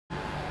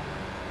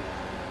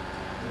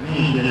ní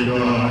ìjẹjọ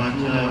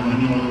àti àwọn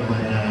ní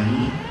ọgbàdà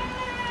yìí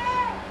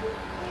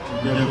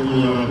jẹ́ kó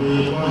yọ pé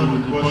Pọ́ọ̀lù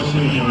ti bọ́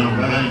sínú ìrìnà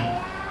báyìí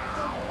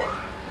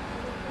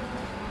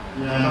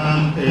ni a máa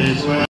ń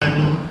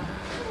tẹ̀síwájú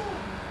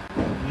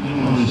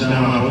nínú ìṣẹ́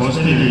àwọn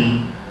àpọ́sítélì yìí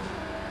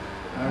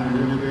a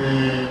rí pé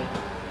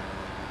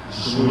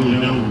ìṣòro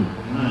ìnáwó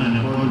náà ni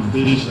Pọ́ọ̀lù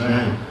fèsì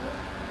báyìí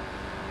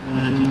ní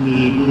a ti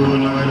lè dúró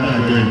níwájú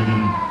àjọ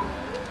ìgbìmọ̀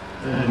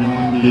bẹ́ẹ̀ ni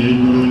wọ́n lè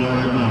dúró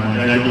níwájú àwọn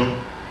adájọ́.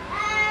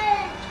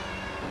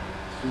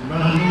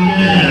 Ṣùgbọ́n ní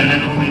ẹ̀yà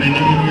fún mi ní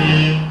wípé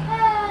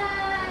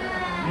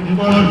ní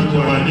Pọ́ọ̀lù ti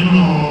wà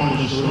nínú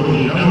ìṣòro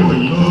ìnáwó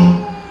yìí tó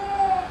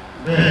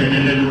bẹ́ẹ̀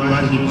ni Olúwa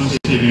ti mú sí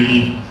rírí.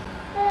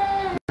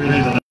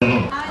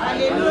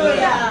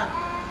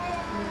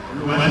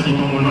 Olúwa ti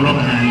mú wọn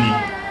lọ́kàn ní.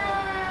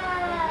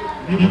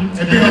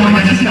 Ẹgbẹ́ ọmọ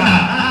Nàìjíríà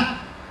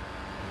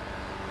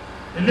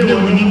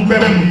eléwo ní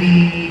gbẹ̀mù ní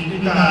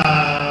nígbà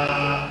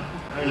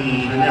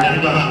ìrìnàjò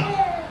àríwá.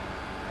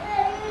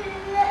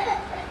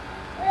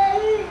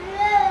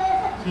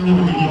 Tí ó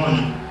wù ní wọ́n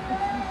ni.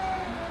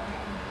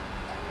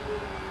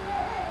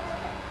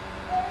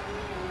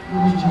 Ó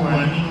ti wà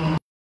nínú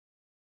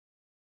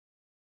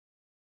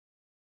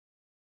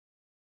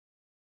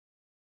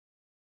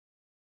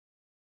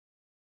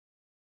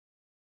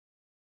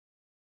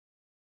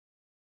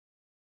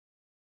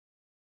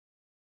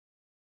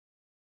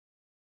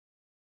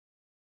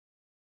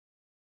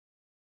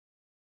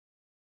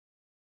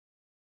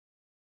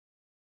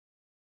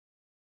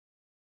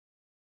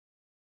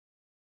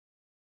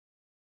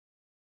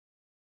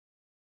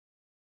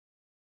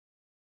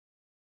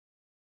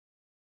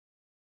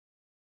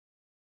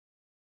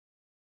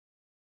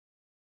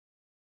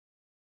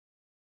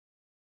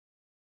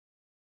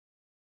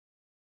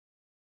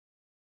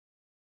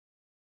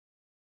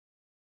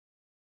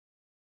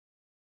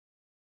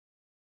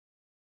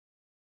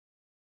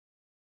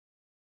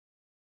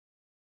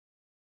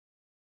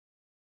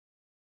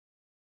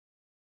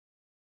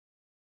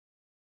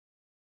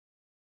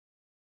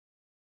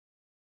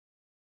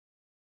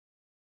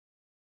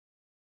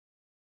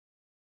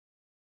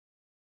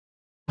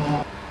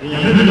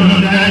èèyàn mẹ́rin lọ́nà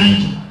dárí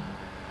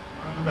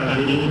wọ́n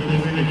gbàgbé ní pé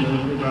fẹ́lẹ̀ tó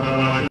pé bàbá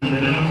wa ní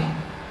ilẹ̀ náà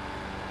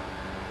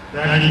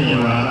dárí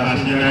ìwà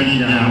àti dárí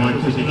ìyá àwọn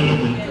tó ṣe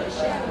lọ́pẹ́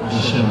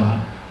òṣìṣẹ́ wa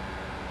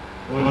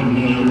wọ́n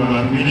ní olúwa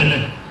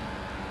gbélẹ̀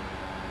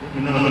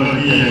nínú ọlọ́rọ̀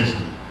bí ẹ̀yà ṣe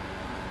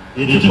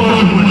èdè tí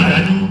wọ́n mú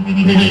àdájú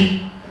wípé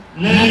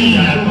lẹ́yìn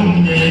ìyá tó ń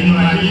jẹ inú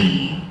ayé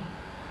yìí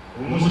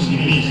òun sì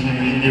ní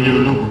ìsinmi ilé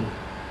olóko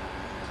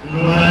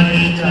olúwa ní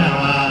tí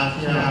àwa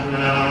tí a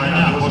pèrè àwọn ní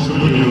àkọsọ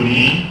lóde òní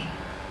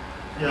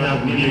tí a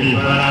kò nílé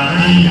ìbára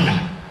ríyà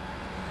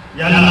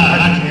yálà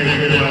láti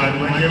ẹgbẹ́ wa tí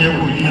wọ́n jẹ́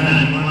kò ní náà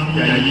ni wọ́n fi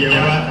àyè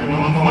wa tí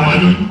wọ́n kọ́ wa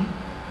lójú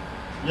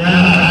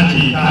yálà láti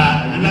ìta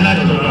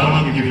láti ọ̀dọ̀ àwọn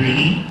kékeré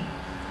yìí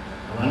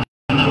àwọn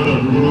náà gbọ́dọ̀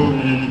dúró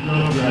ẹni tí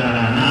wọ́n fi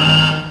ara náà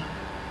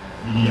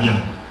ìyà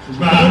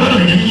ṣùgbọ́n àgbọ̀dọ̀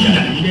jẹ́ kí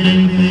ìyà yìí jẹ́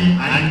pé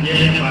à ń jẹ́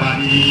nípa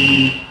ti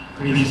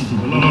Kristi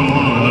ọlọ́mọ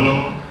ọlọ́lọ́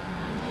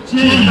tí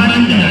èyí bá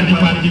ń jà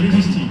nípa ti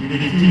Kristi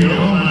ìrètí rẹ̀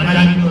wọ́n máa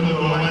dájú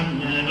lọ́dọ̀ wa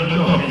ìyẹn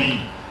lọ́dọ̀ ọ̀fẹ́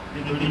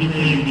nítorí pé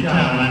ibi tí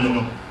àwọn lọ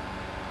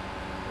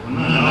òun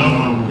náà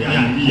láwọn òbí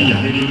àti ìyà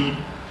lélẹ́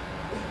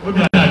ó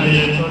dàbí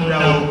ẹni tó dá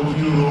oko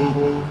ní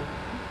oko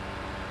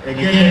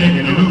ẹ̀gẹ́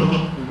ẹ̀gẹ́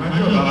lóòótọ́ ìgbà tí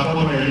ọba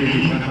kọ́ bẹ̀rẹ̀ lè rí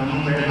nǹkan tó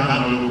ń bẹ́ẹ̀ bá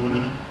lọ oko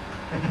náà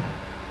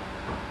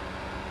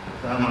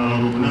sáà máa lọ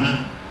oko náà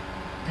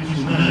tí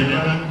sùn náà lè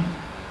bá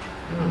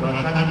tí ọba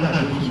kájúdà tó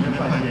sùn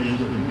mẹ́fà jẹ́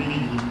ìjọba méjì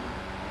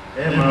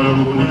ẹ̀ máa lọ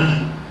oko náà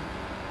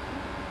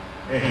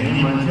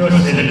ẹ̀hìn máa tí ó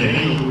ṣẹlẹ̀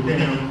lẹ́yìn òkú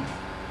dẹ́nu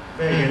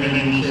bẹ́ẹ̀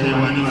gẹ́gẹ́ ní iṣẹ́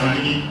wa nínú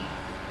ayé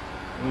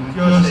ohun tí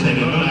ó ṣẹlẹ̀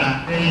lọ́la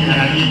lẹ́yìn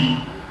ayé yìí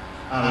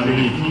ààrẹ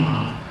ìtumọ̀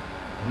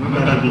ọmọ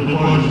gbàdá tó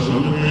Pọ́ọ̀lù sọ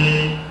pé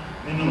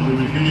nínú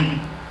òwe Fílípì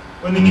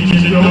ó ní kí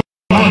ṣe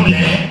ọlọ́run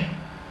jẹ́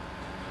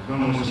ṣùgbọ́n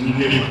mo sì ní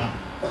lépa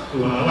tó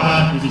àwa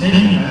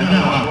ìsẹ́yìn àti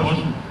àwọn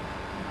àkọ́sù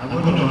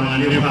agbọ́dọ̀ máa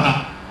lépa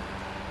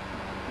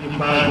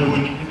nípa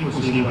agbóni tí kò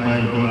sí nípa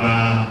ìjọba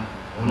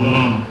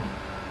ọlọ́run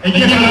ẹ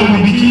jẹ́ ká wo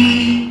ibi tí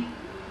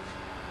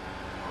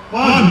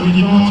Pọ́ọ̀lù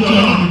ti mú tí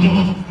ọlọ́run ti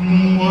mú fún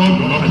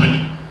Pọ́ọ̀lù lọ́kàlẹ̀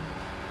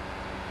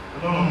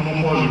ọlọ́run mú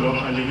Pọ́ọ̀lù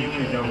lọ́kàlẹ̀ nínú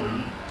ìyàwó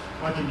yìí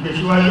wọ́n ti gbé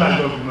síwájú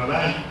àjọ ìgbìmọ̀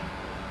báyìí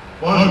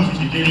Pọ́ọ̀lù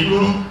ti dìde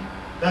dúró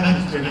láti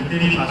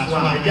 23 àṣọ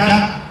àmẹ́já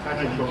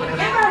láti ìgbọ̀kẹ́.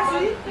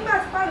 Nígbà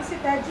tí Pọ́ọ̀lù sì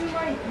tẹ́jú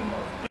mọ́ ìgbìmọ̀.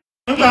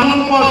 Nígbà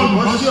wọn Pọ́ọ̀lù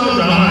bọ́ sí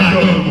ọ̀dọ̀ àwọn àjọ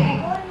ìgbìmọ̀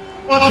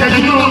wọ́n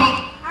tẹ́jú mọ́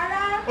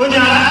ó ní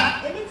ara.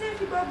 Èmi ti ń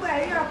fi gbogbo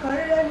ẹ̀rí ọkàn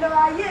rere lọ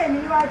ayé mi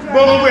níwájú Ọlọ́run.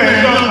 Gbogbo ẹ̀rí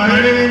ọkàn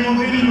rere mo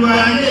fi lu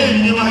ayé mi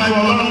níwájú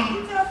Ọlọ́run.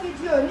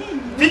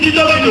 Títí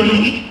tó fi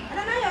dòní.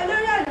 Adájọ́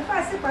olórí àlùfáà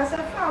sì pàṣẹ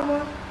fún àwọn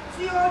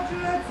tí ó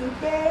dúró tì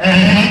pé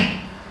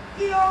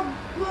kí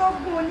ó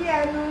gún ní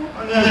ẹnu.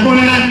 Ọ̀nà ẹ̀kún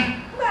náà.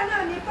 Nígbà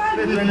náà ni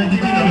Pọ́ọ̀lù wí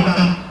pé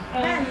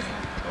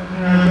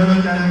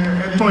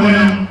ẹ̀kún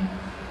náà.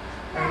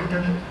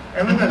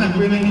 Ẹ̀mẹ́ta ti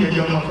pé ní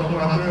ìjẹjọ ọmọ sọ fún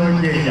wa pé ó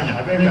jẹ ìyà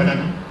abẹ́gbàdà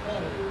mi.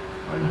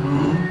 Wọ́n lù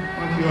ú,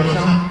 wọ́n fi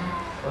ọ̀sán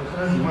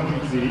sì wọ́n fi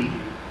tì í.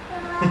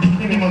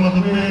 Kí ni mo sọ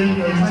pé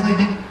ọ̀sán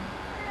jẹ́?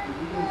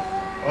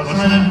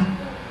 Ọ̀sán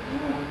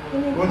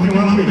ó tí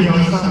wọ́n pè ní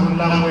ọ̀sán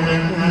láwọn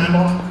ẹran tí wọ́n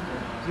lọ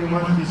tí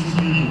wọ́n fi sí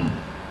bí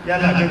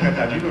yálà gẹ́gẹ́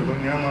tàbí lòdó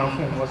ni wọ́n máa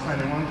fún ọ̀sán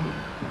ni wọ́n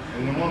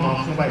ni wọ́n máa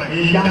fún báyìí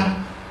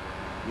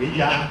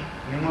èyá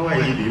ni wọ́n wà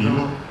ìdè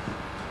lọ́wọ́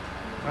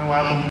wọ́n wá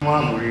mú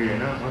àmúrí rẹ̀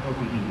náà wọ́n tó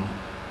fi bìí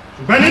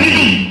ṣùgbọ́n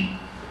níbi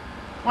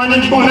wọ́n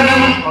ní pọ̀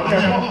lẹ́nu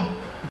ọ̀rẹ́ pọ̀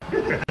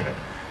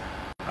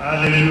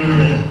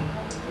hallelujah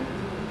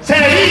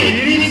sẹ́rí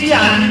ìrírí tí a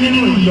ní nínú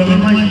ìjọ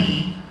mímọ́ yìí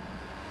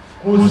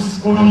kò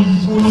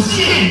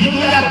sí èyí tó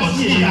yàtọ̀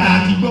sí èyí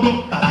àti gbọ́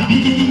tàbí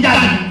bí kí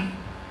jáde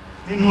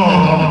nínú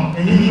ọ̀rọ̀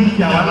èyí ní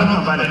ìyá wa lọ́nà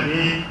balẹ̀ pé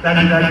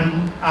dájúdájú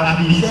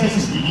àfi iṣẹ́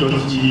ìsìn ìjọ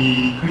ti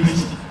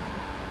Kristi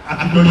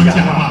àtijọ́ ti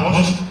àwọn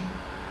àpọ́sù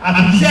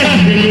àti iṣẹ́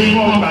ìrere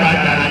fún ọgbà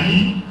àjàrà yìí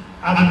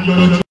àtijọ́ ti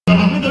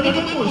ọ̀rọ̀ nítorí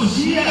pé kò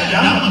sí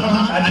àdáhùn kan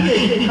àti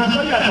èyí kan tó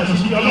yàtọ̀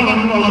sí Ọlọ́run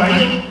nínú ọgbà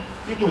yìí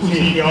tí kò sí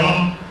èyí ọ̀rọ̀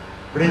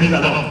praise the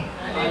Lord.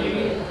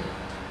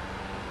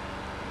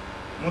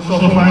 Mo sọ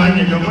fún wa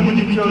ní ẹjọ́ mọ́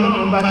níbi tí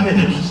Ọlọ́run bá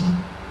tẹ̀lé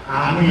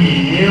àwọn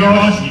èèyàn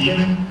rọ́ọ̀sì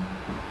yẹn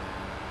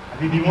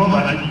àbí bí wọ́n bá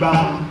ti gbá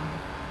wọn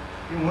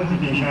tí wọ́n ti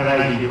di nǹkan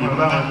ara ìdè wọn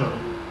bá wọn sọ̀rọ̀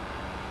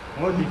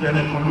wọ́n ti fẹ́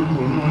lẹ́kan lójú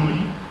òun náà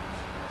ní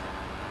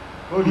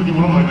ó di ní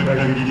wọ́n mọ̀ ìgbà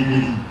gidigidi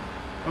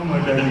wọ́n mọ̀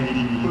ìgbà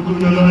gidigidi tó tó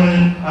yọ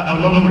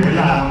Ọlọ́run rẹ̀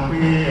láàrín pé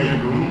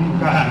ẹ̀rù ló ń kú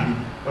káàkiri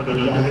ọ̀dọ̀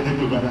ìjọ alẹ́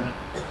tó gbádá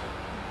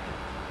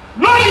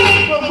lórí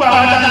gbogbo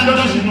àwọn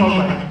adájọ́ sínú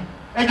ọgbà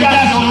ẹjẹ́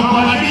àti ọmọ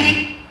wa sí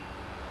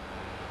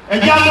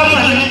ẹjẹ́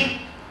àlọ́pàá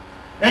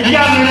ẹjẹ́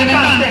àmìrẹ́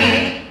káàkiri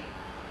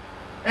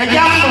ẹjẹ́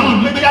àmọ̀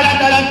pé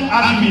dájúdájú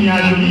àfihàn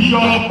àjò yíyọ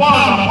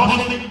bọ́ọ̀lù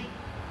àpọ́sí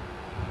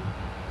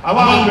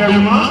àwọn òbẹ̀rù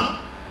mọ́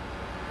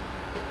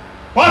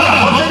bọ́ọ̀lù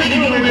àpọ́sí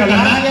nínú ìgbẹ̀lá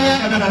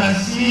ẹgbẹ̀rẹ̀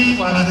sí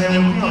pàṣẹ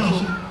òní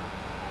ọ̀ṣọ́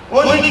ó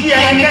ní kí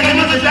ẹnikẹ́ni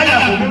mọ́ ti dájà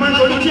kò mímọ́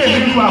nítorí kí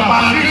èmi wà pa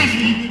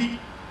kírísì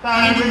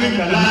táàrí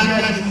ìgbẹ̀lá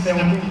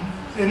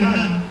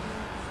ẹgbẹ̀rẹ̀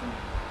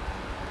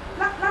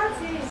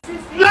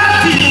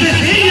láti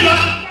ìsinsìnyí lọ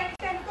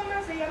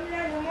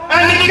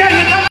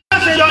ẹnikẹ́ni tó máa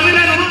ṣe yọ mí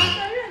lẹ́nu mọ́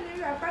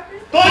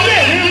torí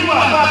èmi ń wà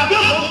bá bí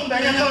ó fún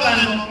ìdáyẹ tó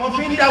lánà mo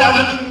fi ń dáwà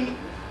lórí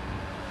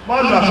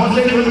bọ́ọ̀lù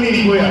àpọ́sẹ́ tó ní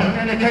ìgboyà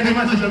ẹnikẹ́ni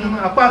máa ṣe yọ mí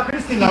àpá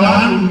Kristi làwọn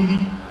àlòrí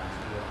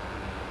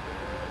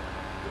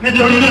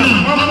nítorí náà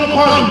wọ́n mú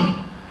Pọ́ọ̀lù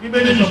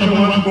Bíbélì sọ pé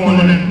wọ́n gbọ́n wọn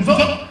lẹ́nu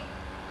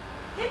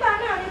nígbà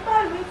náà ni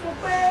Pọ́ọ̀lù fún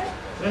pé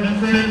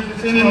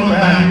sínú ọgbà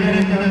àríyẹ́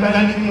ẹni ẹgbẹ́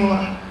láti mú wa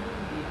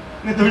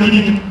nítorí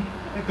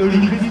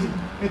Kristi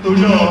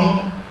nítorí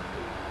ọ̀rọ̀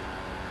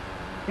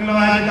kí lọ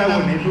wá ní káwò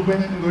ní dúpẹ́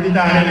nítorí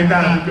dáadẹ́ ní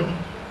dáadọ́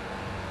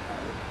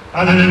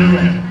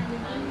hallelujah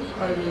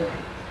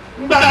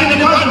nígbà tí ní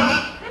Pọ́ọ̀lù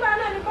nígbà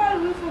náà ni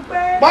Pọ́ọ̀lù fún pé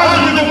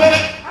Pọ́ọ̀lù ní pé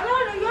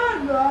Ọlọ́run yóò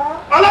lọ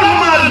Ọlọ́run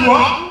máa lọ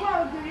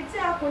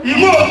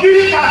ìwọ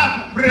ògiri ká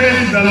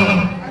praise the Lord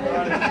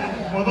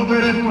mo tó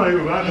fẹ́ fún ọ̀rọ̀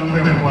Yorùbá tó ń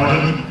fẹ́ fún wa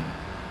lọ́dún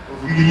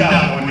ògiri ká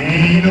pọ̀ ní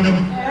inú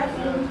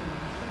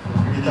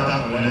ògiri ká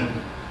pọ̀ lẹ́nu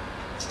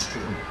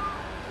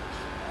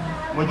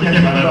mo jẹ́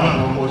ìgbàlọ́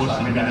àwọn ọkọ̀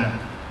sàmì dáadáa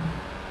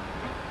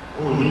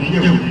ó ní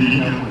jẹ́ ògiri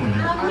ní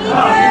ọkùnrin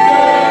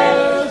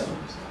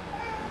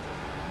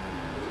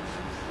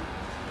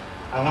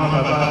àwọn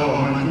bàbá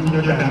ọmọ tí ń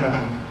jọ́jà nígbà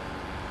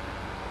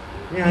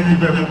ní àjí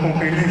bẹ́ fún kún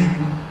kéré ní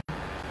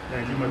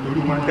ìjìmọ̀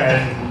torí wọ́n dá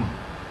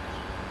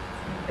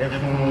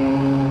ẹfún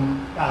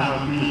táàmà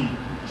bí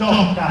tọ́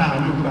táàmà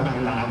ló gbàgbà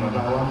láwọn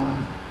bàbá wa mọ́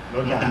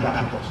lọ́dá àgbà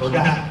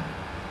sọ́dá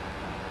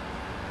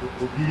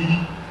ògiri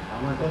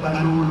àwọn tó bá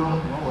lówó lọ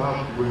wọ́n wá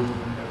gbogbo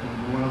ẹ̀fún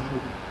ní wọ́n fò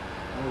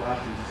wọ́n wá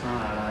fi sán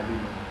ara lé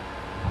lọ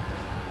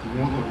tí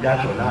wọ́n kò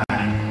yàtọ̀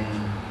láàrin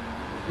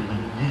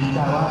èyí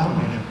táwa fún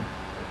ẹ̀rọ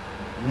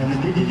ìyẹn ní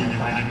kéde ìyẹn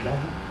bá ní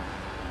lábú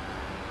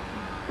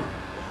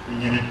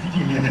ìyẹn tí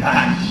ìyẹn bá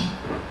ní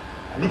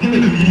àlékélé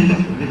tó yí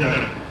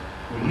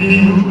ní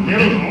òní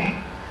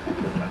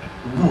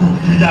wò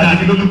ìyá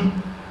àti lójú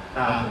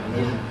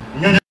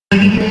ìyẹn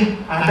ní pé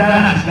adára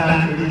àti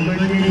láàrin èrè tó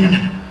yé èèyàn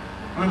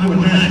wọ́n tó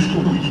náà sí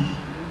òkú yìí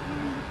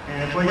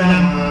bóyá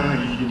àwọn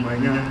ìgbìmọ̀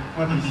yẹn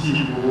wọ́n fi sí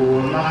ìbò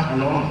láàrín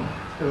lọ́rùn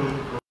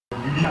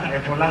ògiri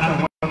ẹ̀fọ́ lásán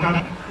wọ́n ká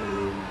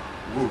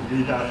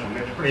ògiri dáàfún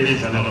lẹ́ praise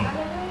the Lord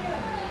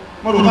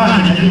mo rò bá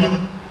àmì ẹ̀yẹ́ wọn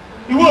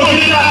ìwọ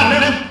ògiri dáàfún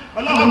lẹ́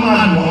Ọlọ́run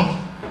máa lọ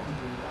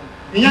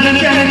ìyẹn ní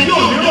ẹni tí ò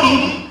ní rò mú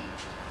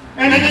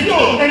ẹni tí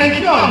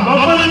ò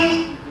lọ́gbọ́n ní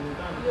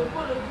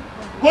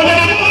kò lè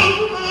fún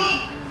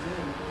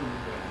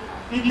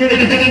ìgbèrè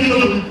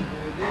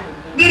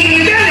ní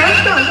ilé èèyàn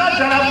ń tàn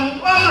látara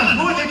ọmọ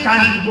tó ní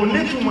kàndìbò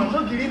nítumọ̀ tó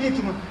kìrí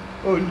nítumọ̀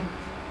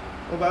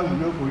ó bá wù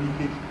yóò forí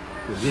pé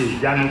kò lè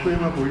ìjánu pé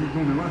mọ́ forí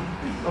gún mi mọ́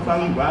ó bá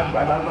wù wá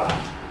gbàlábà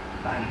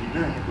tàǹdì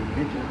náà kò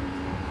nítumọ̀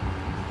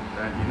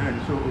tàǹdì náà ní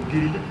so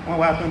ògiri wọ́n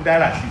wá tún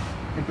dára sí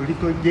nítorí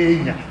tó jẹ́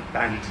èèyàn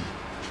tàǹdì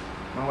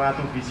wọ́n wá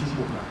tún fi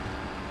sípò kan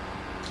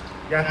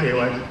yàtọ̀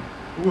ìwájú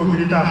owó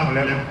ògiri tà fún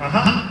lẹ́nu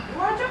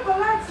wọ́n jókòó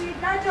láti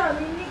dájọ́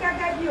mi ní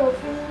gẹ́gẹ́ bí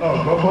òfin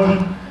ọ̀gbọ́gbọ́n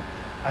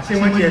àṣẹ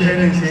wọ́n ti ẹ̀fẹ́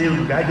ní ṣe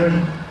olùdájọ́ ní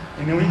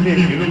inú ilé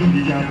ìgbé ló ti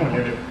jẹ́ àpọ̀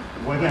lẹ́rẹ̀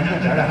wọ́n ní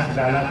àkàdára sí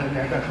aláàtọ́ ní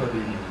àkàtọ́ lè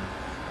yìí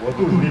wọ́n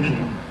tó ní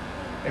ìtumọ̀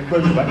ẹgbẹ́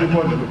Yorùbá tó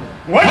pọ̀ lò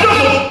wọ́n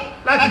jókòó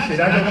láti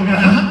ṣèdájọ́ fún mi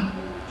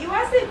ìwọ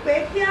sì pé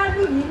kí á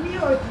lù mí ní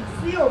òdì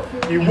sí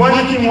òfin. Ìwọ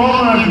ní kí wọ́n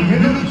máa lù mí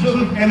lórí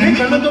sórí ẹ̀mí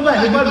kan ló tó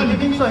báyìí gbọ́dọ̀ ní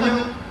kí n sọ yẹn.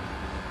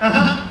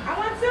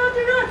 Àwọn tí ó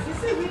dúró tì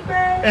sí wípé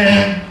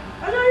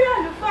olórí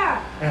àlùfáà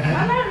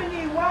Ọlọ́run ni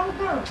ìwọ ń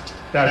gàn.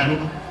 Dàdú.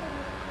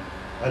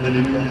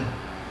 Hallelujah.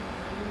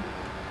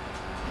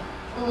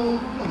 Ó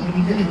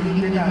ní kí ní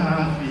kí ká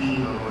máa ń fi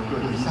ọ̀rọ̀ ọjọ́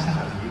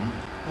ìsáàkàwé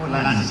wọ́n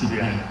láti síbi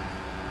rẹ̀.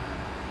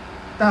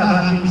 Tá a bá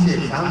fi ń ṣe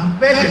ìsàn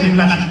bẹ́ẹ̀ ní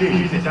láti lè ní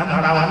ìsàn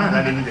ara wa náà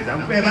láti ní ìsàn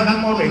bẹ́ẹ̀ bá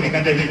mọ́ ọ̀rọ̀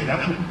ìnìkan tẹ̀lé ìsàn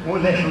wọ́n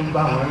lẹ́nu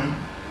bá wọn.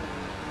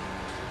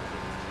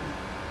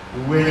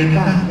 Ìwé ẹni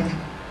káàkiri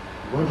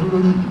wọ́n dúró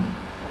ní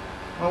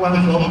wọ́n wá ń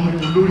sọ ọmọ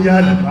olórí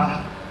àlùfáà.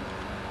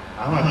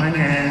 Àwọn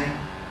àkànní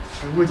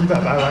owó tí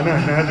bàbá wa náà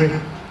náà bẹ́ẹ̀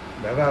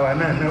bàbá wa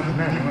náà ni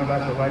wọ́n bá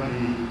sọ wá di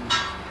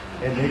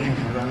ẹlẹ́gbìn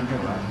fún ọlọ́run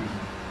jẹ́wàá sí.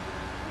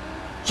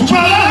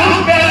 Ṣùgbọ́n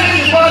aláwọ̀ bẹ̀rẹ̀ ní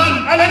ìbọ́ọ̀lù,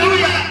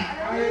 hallelujah!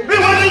 Bí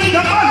wọ́n ti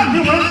jìdá bọ́ọ̀lù ní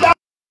wọ́n ń gbá.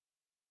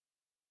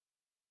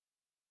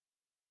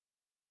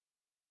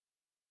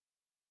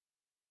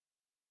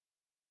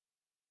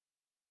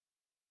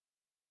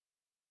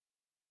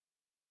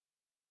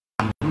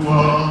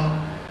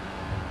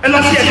 Ẹ lọ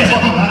sí ẹ̀jẹ̀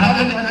bọ́ọ̀lù,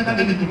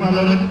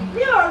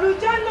 ní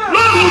òrùjọ́ náà.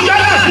 lórúkọ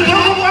náà tí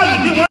wọ́n mú bọ́ọ̀lù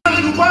tí wọ́n ń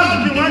lu bọ́ọ̀lù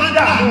tí wọ́n ń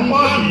dà fún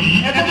bọ́ọ̀lù yìí.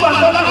 Ẹ̀kọ́ bá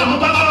tọ́lá àwọn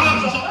bá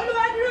bọ́ọ̀lù sọ.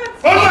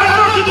 Olúwa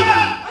dúró ti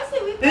bẹ́ẹ̀.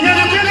 Ìyẹn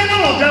ni pé nínú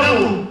òjẹ́wò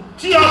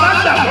tí ọba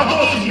gbàgbọ́ tó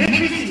sì ní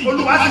Kristi,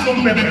 Olúwa sì tó ń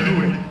bẹ pẹ̀lú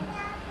rẹ̀.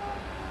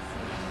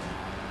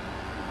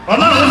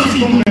 Ọlọ́run sì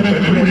tó ń bẹ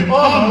pẹ̀lú rẹ̀.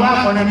 Ọmọ wa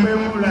kọ́ ni pé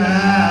wúlà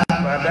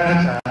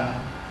bàdáta,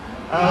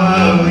 àwa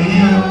ò ní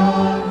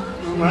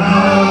ṣùgbọ́n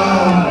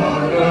ọmọ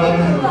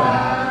Olúwa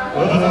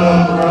ó tó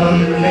kúrò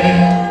nílẹ̀,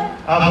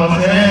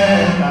 àbọ̀sẹ̀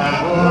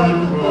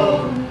àbọ̀lùkọ̀,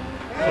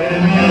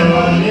 èmi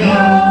ò ní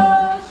ọ́.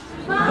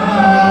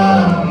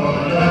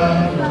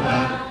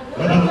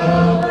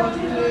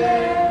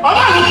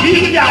 Ọlọ́run kìí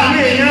fi àwọn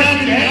èèyàn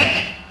sílẹ̀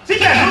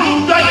síbẹ̀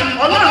lóòrùn jọ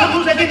Ọlọ́run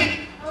tún ṣe kí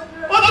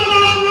ó tún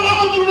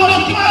lọ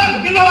sí pàdù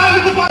kí lọ́wọ́ ní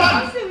kú pàdù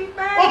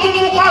ó tún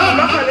mú pàdù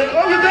lọ́pẹ̀lẹ̀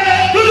ó wí pé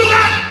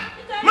dúdúká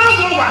má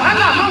wo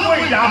wàhálà má wo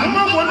ìdààmú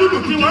má wo lùlù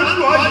tí wọ́n ń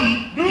lù ọ́ yìí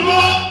dúró.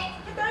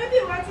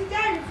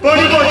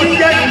 Torí bó ti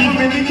jẹ́rìí fún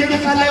mi ní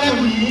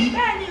Jerúsálẹ́mù yìí.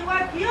 Bẹ́ẹ̀ ni ìwọ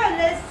kì yóò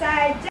lè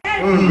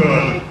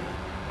ṣàìjẹ́rìí.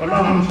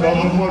 Ọlọ́run sọ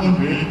ọmọ bọ́ọ̀lù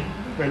pé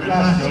pẹ̀lú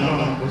àṣẹ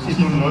Ọlọ́run kò sí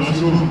tó lọ sí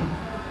Róòmù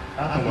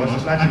láti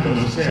lọ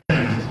sí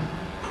sẹ́ẹ̀rẹ̀.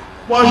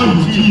 Pọ́ọ̀lù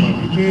tí ìmọ̀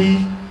wípé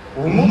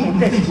òun mú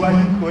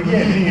tẹ̀síwájú torí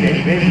ẹ̀mí rẹ̀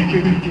bẹ́ẹ̀ ní pé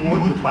kí wọ́n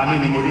tó pa mí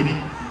ní mo rí.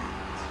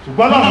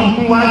 Ṣùgbọ́n Ọlọ́run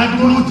fún wa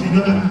dúró tì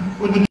lọ́nà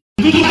òdòdó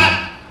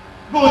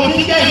bó o ti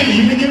jẹ́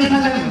ìrìn ní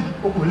Jerúsálẹ́mù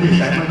ó kò lè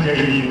ṣàìmọ́ jẹ́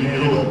ìrìn ní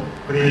ẹ̀rọ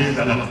praise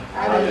the Lord.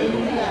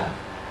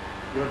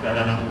 Yóò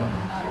dára fún wa.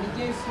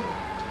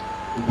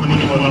 Ògùn ní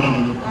Ọlọ́run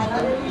ló kọ́.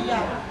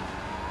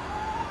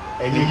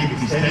 Ẹni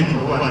kìrìsìtẹ́nì tó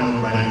wà nínú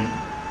báyìí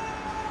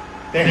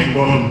tẹ́lẹ̀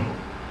gbọ́nù.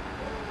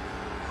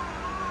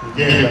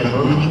 Ìjẹ́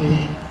ìgbàgbọ́ wípé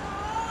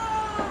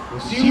kò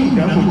sí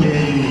ìdáhù jẹ́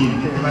ìrìn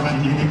tẹ́lẹ̀ bá ti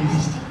ní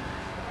Kristi.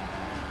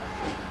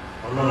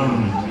 Ọlọ́run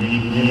ní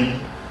ìyẹn.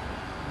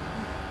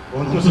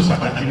 Ohun tó ṣe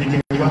pàtàkì ní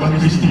kí wá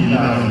Kristi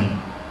láàárín.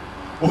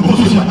 Ohun tó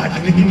ṣe pàtàkì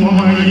ní kí wọ́n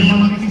máa rí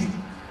mọ́ Kristi.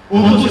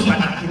 Ohun tó ṣe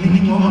pàtàkì ní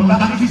kí wọ́n máa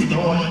bá Kristi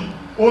lọ́wọ́.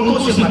 Ohun tó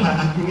ṣe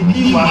pàtàkì ní kí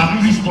ìwà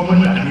Kristi kọ́mọ́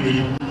dàbí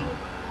èyí.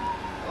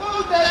 Ó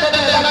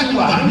tẹ́lẹ̀ láti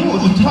wà nínú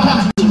òtítọ́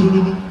àti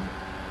òdodo.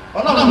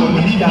 Ọlọ́run ò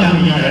ní ìyá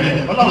àwọn èèyàn rẹ̀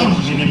Ọlọ́run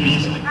sì ní bí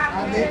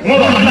wọ́n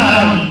rọ̀ ní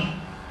láàárín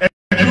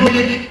ẹ̀dúró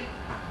yé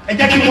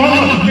ẹjẹ́ kí wọ́n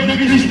mọ̀ pé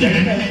Kristi jẹ́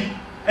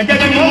ẹjẹ́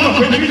kí wọ́n mọ̀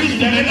pé Kristi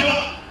jẹ́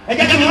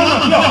ẹjẹ́ kí wọ́n mọ̀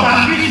pé ọ̀pá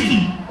Kristi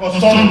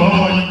ọ̀sọ́nù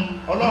lọ́wọ́ ni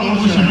Ọlọ́run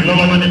sì rìn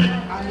lọ́wọ́ ní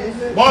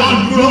bọ́ọ̀lù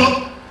dúró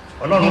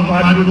Ọlọ́run bá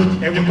dúró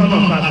ẹgbẹ́ tọ́lọ́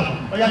bá sọ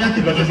ọyá láti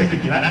lọ sẹ́sẹ̀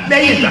kejìlá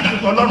lẹ́yìn ìgbà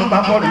tó Ọlọ́run bá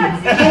bọ́ọ̀lù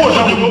ẹ̀tọ́ wò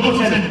sọ́wọ́ tó tó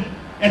ṣẹlẹ̀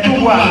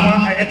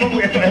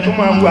ẹ̀tọ́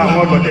máa wo àwọn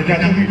ọlọ́dẹ̀ ní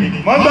àtúndì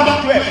mọ́ gbọ́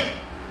tó ẹ̀.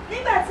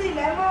 Nígbà tí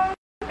ilẹ̀ mọ́.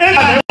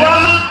 Ilẹ̀ wá.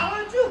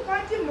 Àwọn Júù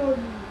kan dìmọ̀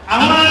lù.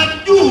 Àwọn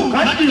Júù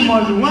kan dìmọ̀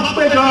lù wọ́n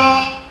péjọ.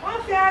 Wọ́n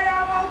fi ara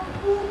wọn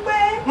bú pé.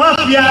 Wọ́n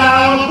fi ara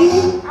wọn bú.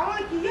 Àwọn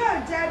kì yóò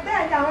jẹ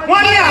bẹ́ẹ̀ ni àwọn.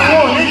 Wọ́n ní àwọn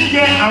ò ní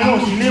jẹ àwọn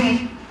òsì ní mu.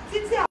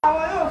 Títí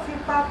àwọn yóò fi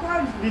pa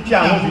Pọ́ọ̀lù. Títí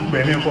àwọn fi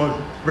gbẹ̀mí Pọ́ọ̀lù.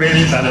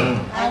 Praise the Lord.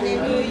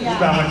 Hallelujah.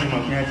 Nígbà wọn ti mọ̀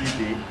kí wọ́n ti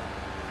dé.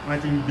 Wọ́n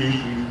ti ń gbé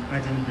kiri. Wọ́n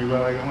ti ń gbé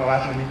wá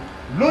fún ni.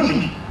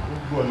 Lónìí,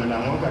 gbogbo ọ̀nà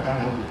làwọn gbà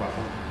káwọn ò pa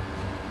fún.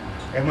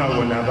 Ẹ máa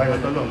wọ̀nà àbáyọ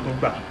tọ́lọ̀ tó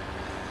gbà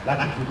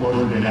láti fi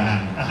bọ́ọ̀lù lẹ̀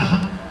láàrin.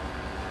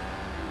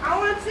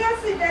 Àwọn tí ó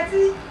sì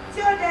dẹ̀tí tí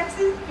ó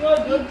dẹ̀tí.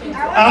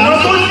 Àwọn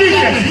tó ní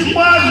ìtẹ̀sí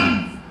Pọ́ọ̀lù.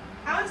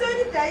 Àwọn tí ó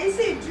ní ìtẹ̀yí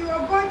sì ju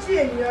 40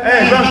 ènìyàn.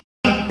 Ẹ̀gbọ́n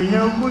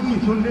èèyàn 40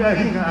 tó lé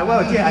àríkàn àwa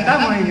ọ̀tí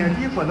àtàwọn èèyàn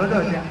tí pọ̀ lọ́dọ̀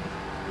ọ̀tí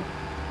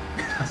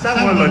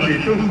sáwọn ọlọ́dẹ̀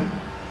tó mú.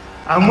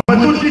 Àwọn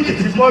tó ní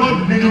ìtẹ̀sí Pọ́ọ̀lù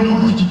lé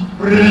lógójì.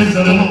 Praise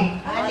the Lord.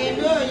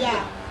 Hallelujah.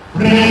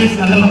 Praise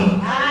the Lord.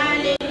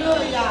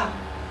 Hallelujah.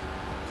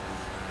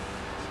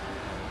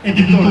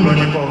 Ibi tó ń lọ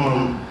nípa ọmọ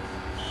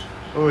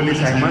o lè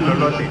ṣàìmọ́ lọ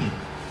lọ́tẹ̀.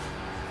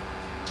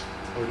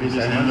 O lè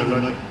ṣàìmọ́ lọ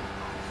lọ́tẹ̀.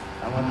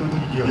 Àwọn tó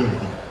dìde ọ̀rọ̀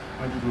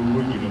wọ́n ti gbogbo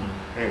ogójì lọ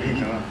ẹ̀rí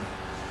náà.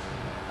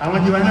 Àwọn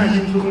tí wọ́n náà ti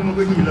ń tó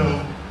ogójì lọ.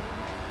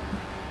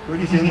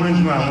 Torí ṣe wọ́n ń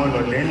ju àwọn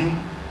ọlọ̀tẹ̀ ní.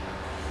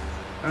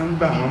 ń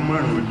gbà wọ́n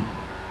mọ̀ràn òdì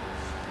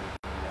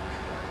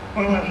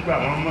wọ́n wá gbà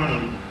wọ́n mọ̀ràn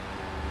òdì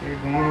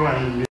egun wọn wà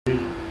nílé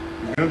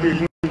ìgbọ́n bí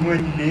egun wọn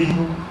ilé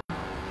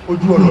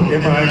ojú ọlọ́tẹ̀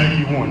máa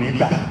rí wọn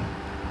nígbà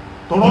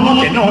tọrọ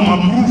lọ́tẹ̀ náà máa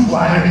búrúfù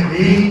ara rẹ̀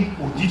pé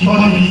òtítọ́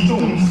ní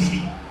tóun sí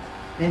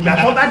ìgbà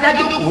tó bá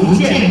dájọ́ kò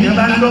tí ẹ̀yìn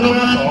bá ń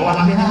lọ́gbọ́n sọ wá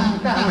pé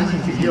dáhùn sì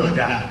ṣe yé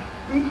ọ̀dà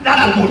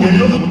lákòókò yẹn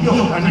ló kù yọ̀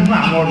ọ̀kan nínú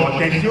àwọn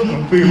ọlọ́tẹ̀ tí ó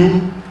tún pé ó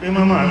pé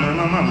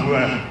máa bú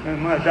ẹ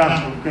máa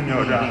dáàbò kí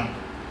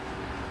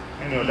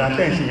ni ọ̀dà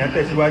tẹ̀sí yẹn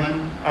tẹ̀síwájú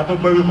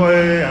atọ́gbẹ́ wípọ́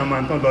àwọn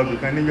àtọ́ lọ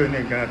bìkan níjọ́ ní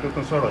nǹkan tó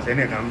tún sọ̀rọ̀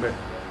sẹ́nìkan bẹ̀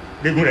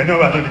gbégun rẹ̀ náà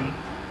wà lónìí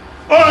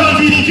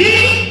òsì tí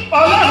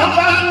ọlọ́run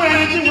bá fún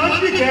ẹni tí wọ́n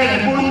sì kẹ́ rẹ̀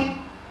borí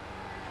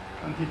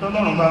àti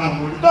tọ́lọ́run bá mọ̀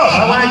borí tọ́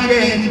bá wá jẹ́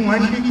ẹni tí wọ́n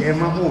sì kẹ́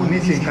mọ́ ò ní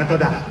ṣe nǹkan tó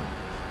dà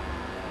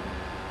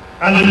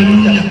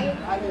aleluya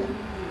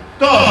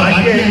tọ́ bá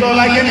jẹ́ tọ́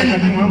bá jẹ́ nìkan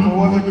tí wọ́n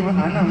fọwọ́ lójú wọn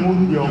àná wọn ó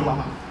gbé ọpa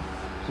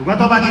ṣùgbọ́n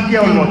tọ́ bá ti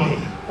jẹ́ ọlọ́tẹ̀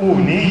ò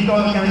ní tọ́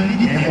kan sí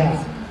kẹ́ mọ́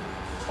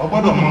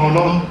ọgbọ́dọ̀ mọ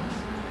ọlọ́run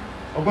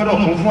ọgbọ́dọ̀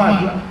kún fún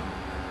àdúrà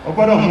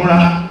ọgbọ́dọ̀ múra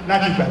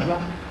láti gbàdúrà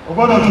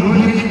ọgbọ́dọ̀ dúró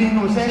ní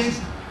nínú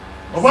sẹ́ẹ̀sì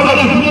ọgbọ́dọ̀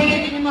dúró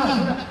nínú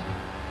àdúrà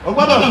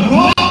ọgbọ́dọ̀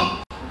dúró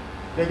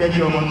gẹ́gẹ́ bí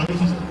ọmọ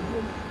Kristi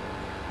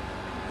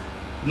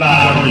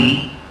láàárọ̀ yìí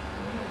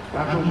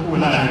lákòókò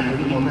láàrin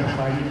orí mọ́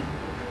mẹ́fà yìí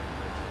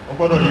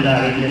ọgbọ́dọ̀ ríra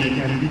rẹ̀ ní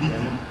ẹni bí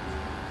ìjẹun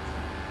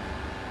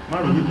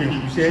márùn wípé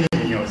ìkúṣẹ́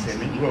èèyàn ọ̀sẹ̀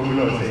ní ìwọ̀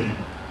wúlọ̀ ọ̀sẹ̀ ní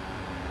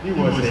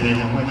ìwọ̀ ọ̀sẹ̀ ní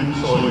ọmọ tí ń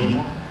sọ ọ̀rọ̀ yìí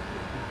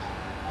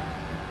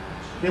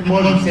pé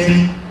bọ́ọ̀lù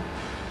sẹ́yìn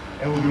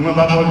ẹwù bí wọ́n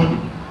bá bọ́ọ̀lù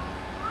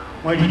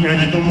wọ́n rí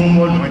ìrìnàjò tó mú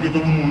bọ́ọ̀lù wọ́n jẹ́ tó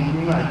mú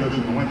nínú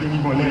àjọ̀dún wọ́n jẹ́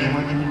nígbọ́n lẹ́rẹ̀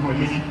wọ́n jẹ́ nígbọ́n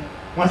lé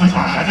wọ́n sì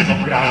fà láti sọ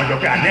pé àwọn ọjọ́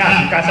pé àní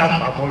àti kásá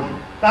pa bọ́ọ̀lù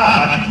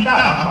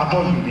táàbà pa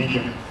bọ́ọ̀lù ní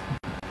ìjọ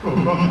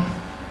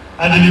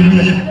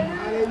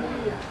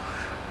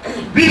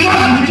bí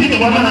bọ́ọ̀lù tí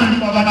ìwọ́n náà ní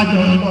ọba ti jọ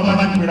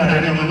ọba ti pèrà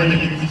rẹ̀ ní ọmọ lẹ́yìn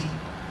Kristi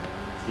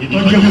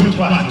ìtọ́jú ẹ̀kú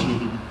tó àti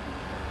òru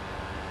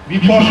bí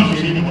bọ́ọ̀lù ṣe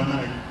rí ìwọ́n náà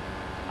rí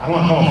àwọn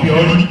kan ọ̀fẹ́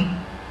ọrí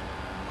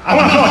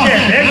àwọn kan ọ̀kẹ́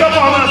ẹ̀fẹ́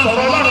gbọ́pọ̀ ọmọ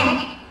sọ̀rọ̀ Ọlọ́run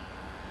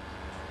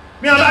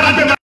mi ọba ti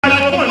gbé máa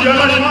ṣe ọmọ ìjọ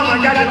Ọlọ́run wọn máa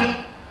jáde lọ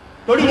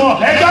torí wọn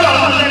ọ̀fẹ́ gbọ́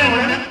lọ́wọ́ sẹ́nu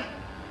rẹ̀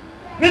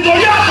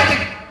nítorí ọ̀sẹ̀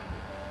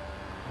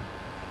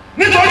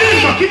nítorí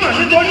ìmọ̀kímọ̀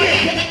nítorí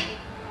èyẹ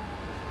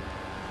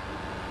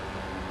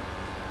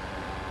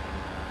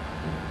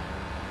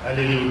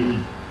Hallelujah.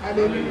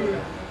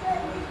 Hallelujah.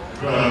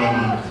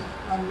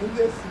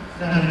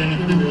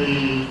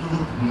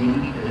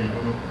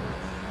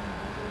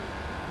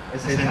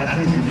 Ẹsẹ̀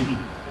àti ìsìnkú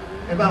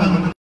ẹbá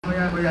àwọn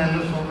bóyá ló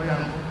sọ bóyá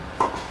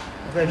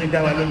ọ̀fẹ́ ti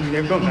dáwà lórí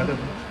ẹgbọ́n kàtọ́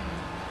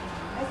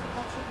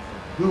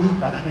yóò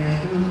tàbí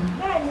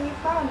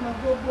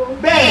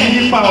bẹ́ẹ̀ ni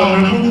ipa ọ̀nà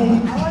gbogbo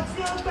àwọn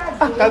tí ó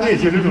gbàgbé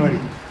kábíyèsí olódùn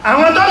rẹ̀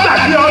àwọn tó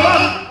gbàgbé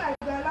Ọlọ́run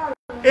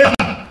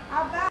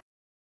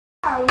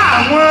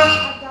àwọn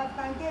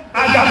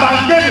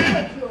àgàbàǹgẹ̀rẹ̀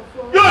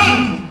yóò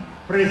dùn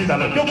praise the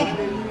Lord jókòó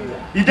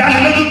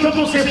ìdánilójú tó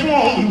tún ṣe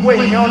fún ìwé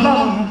èèyàn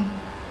Ọlọ́run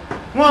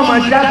wọ́n máa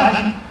dábàá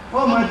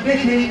wọ́n máa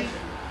déṣe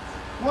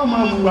wọ́n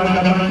máa wù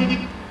àgàbàǹgẹ̀rẹ̀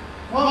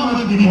wọ́n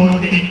máa dìmọ̀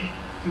ọ̀dẹ̀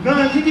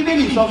ṣùgbọ́n tí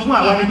Bíbélì sọ fún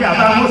àwọn ẹgbẹ́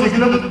àbáwọn ó ṣe kí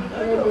ló yóò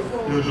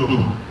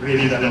dùn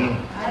praise the Lord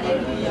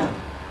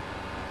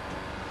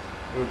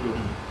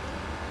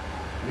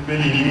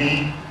Bíbélì ní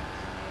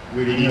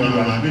wèrè ní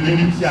ọ̀rọ̀ àti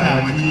Bíbélì sí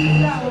àwọn tí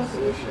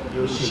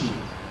yóò ṣe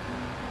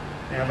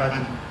ní a bá ti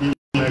gbé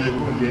ìwọ̀n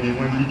ẹgbẹ̀kọ́ ìgbẹ̀ ni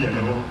wọ́n jíjẹ̀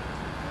lọ́wọ́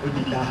ó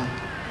ti dá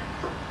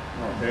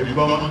wọn fẹ́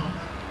gbọ́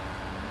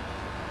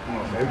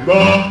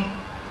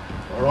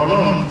ọ̀rọ̀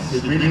Ọlọ́run ti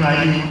ṣègbé nínú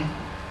ayé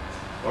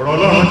ọ̀rọ̀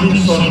Ọlọ́run ti ń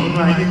sọ nínú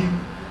ayé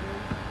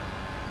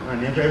wọn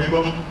ní fẹ́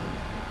gbọ́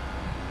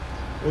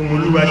ohun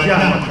Olúwa tí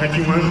àwọn kan tí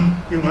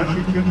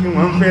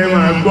wọ́n fẹ́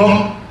máa gbọ́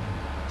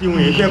tí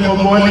wọ́n èfẹ́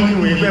kọ́kọ́ ní tí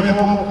wọ́n èfẹ́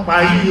kọ́kọ́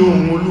parí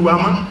ohun Olúwa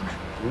mọ́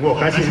ìwọ̀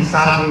ká sì ń sá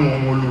fún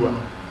ohun Olúwa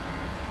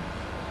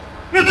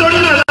nítorí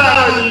náà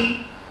láàárọ̀ yìí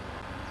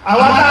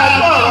àwọn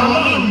aláàgbọ́ ọ̀rọ̀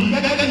Ọlọ́run yìí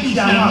gẹ́gẹ́ bí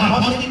ìṣẹ́ àwọn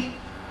àpọ́sí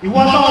ìwọ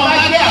tó bá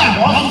jẹ́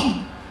àpọ́sí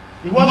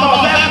ìwọ tó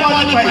bá kọ́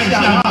nípa ìṣẹ́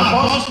àwọn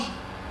àpọ́sí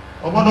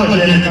ọgbọ́dọ̀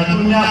jẹ́ nìkan tó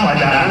ní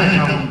àpàdà láàrin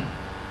kan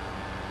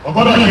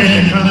ọgbọ́dọ̀ jẹ́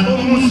nìkan tó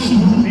mú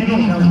sùúrù nínú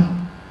kan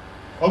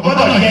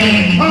ọgbọ́dọ̀ jẹ́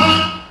nìkan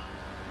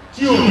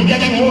tí ò ní jẹ́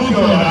kí wọ́n fi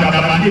ọ̀rọ̀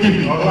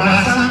àgàbàǹgẹ̀rẹ̀ ọ̀rọ̀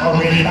asán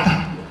ọ̀rọ̀ ẹ̀ta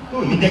tó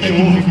ní jẹ́ kí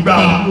wọ́n fi gbá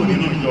wọn kúrò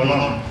nínú ìjọ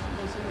Ọlọ́run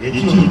èyí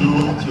tí ò dúró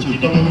àti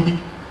òtítọ́ mú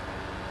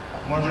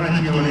mọ́tún láti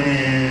yọ ní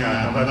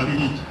àkàbà bí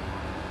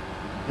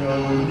yọ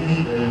ní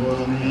ẹ̀wọ́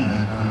ní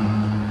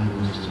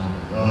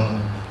àkàbà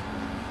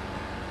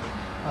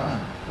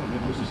ọ̀nà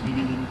tó sì sí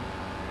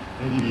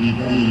níbi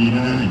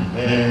iná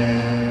ìfẹ́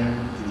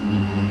ti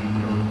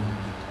lọ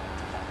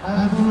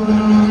agbúrò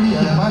lórí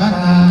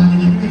àpáta ní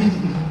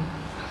Kristi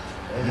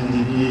ẹni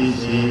tí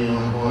ṣe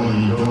ọkọ̀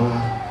ìjọ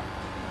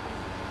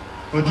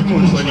ojú mò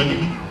ń sọ ní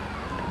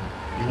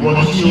ìwọ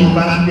tí o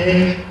bá fẹ́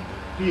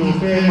tí o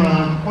fẹ́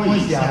máa kọ́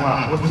ìṣẹ́ àwọn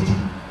àpótí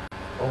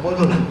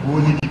ọgbọ́dọ̀ gbogbo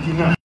ní títí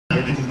náà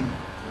ẹ̀dí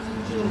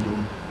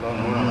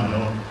lọ́nà ràn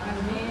lọ́wọ́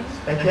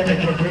ẹgbẹ́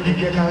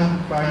ká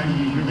parí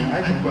ìlú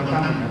àìsùgbọ́n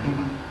táàmì àdún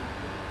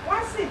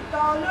wọ́n sì sì tọ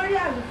olórí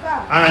àlùfáà.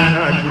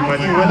 àjùmọ̀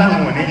tí wọ́n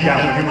láwọn ò ní jẹ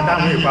àwọn onímọ̀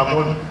táwọn ìpapọ̀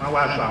wọ́n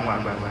wá gba àwọn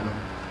àgbààgbà lọ.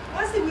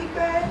 wọ́n sì wí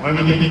pé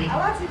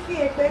àwa ti fi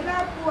èpè ńlá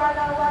bú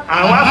ara wa.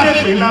 àwa fi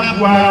èpè ńlá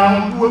bú ara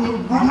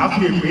wa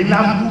àfi èpè ńlá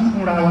bú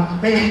fúnra wa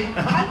pé.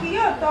 a kì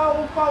yóò tọ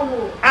ohun kan wò.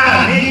 a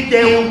ní jẹ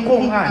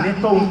ohunkóhun a ní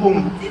tọ́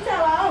ohunkóhun. títí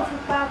àwa ó fi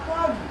pa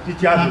Pọ́ọ̀lù.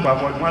 títí a fi pa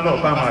Pọ́ọ̀lù wọn lọ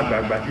bá àwọn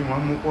àgbààgbà tí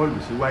wọ́n mú Pọ́ọ̀lù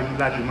síwájú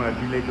láti máa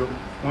bí lẹ́jọ́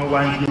wọ́n wá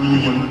ń gbé orí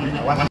wọn ní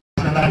àwa ti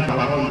sá láti pa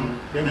Pọ́ọ̀lù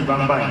lẹ́nu bá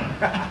ń bá yìí.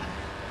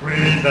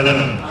 Praise the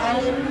Lord.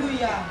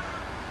 Hallelujah.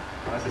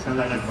 àwa ti sá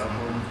láti pa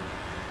Pọ́ọ̀lù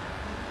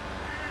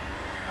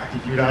àti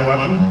fìrà wa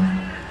kú.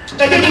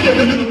 ẹgbẹ́ mi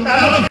tẹ̀lé mi ta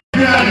ló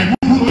fi ra rẹ̀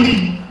kú orí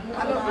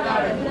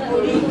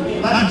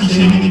láti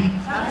ṣe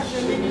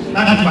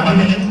láti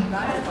pàdé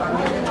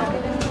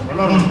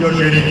Ọlọ́run jọ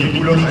jẹ́ ní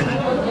ìlú lọ́sàn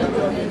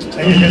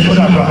ẹ̀yìn jẹ́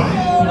sọ́dà bá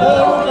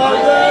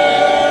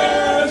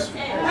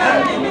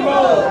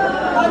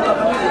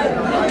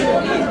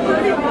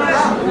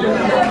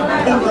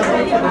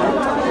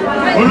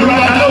olúwa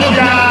ló fi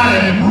ara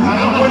rẹ̀ mú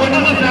àwọn ọmọdé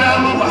náà fi ara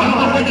mú àwọn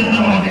ọmọdé ní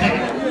ọ̀tẹ̀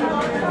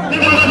tí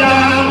wọ́n fi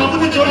ara mú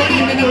nítorí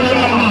nítorí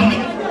ọmọ mi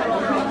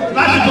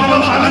láti tọrọ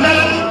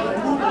àmìlẹ́lẹ́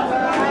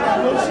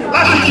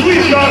láti tú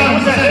ìjọ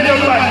ìṣẹ̀lẹ̀ ní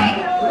ọgbà yìí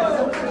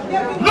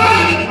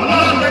lórí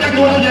Ọlọ́run jẹ́ kí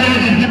wọ́n jẹ́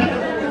ìrìn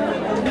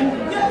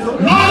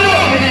lórí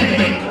òkè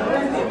ìpè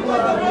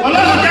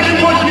Ọlọ́run jẹ́ kí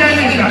wọ́n jẹ́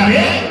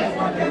ìgbàgbé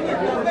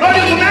lórí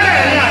ìmẹ́rẹ̀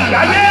ní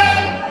àgbáyé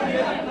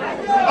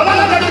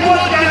Ọlọ́run jẹ́ kí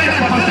wọ́n jẹ́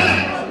ìpọ̀sílẹ̀.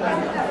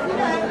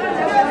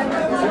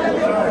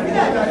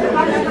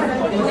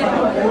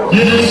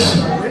 Jésù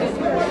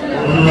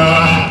Olúwa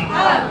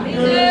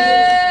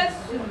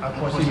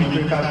àkọsí mi pé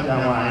ká fi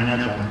àwọn àrìn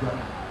àgbàgbà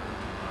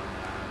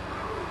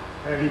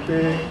ẹ̀rí pé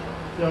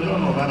tí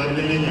Ọlọ́run ọba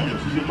tẹ́lẹ̀ lẹ́yìn àti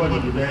sí pọ̀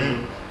lòdì bẹ́ẹ̀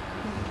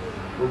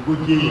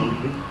ogójì èèyàn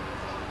wípé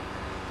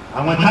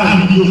àwọn táwọn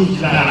ní yóò sí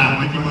lára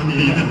àwọn tí wọ́n ní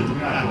ilé àti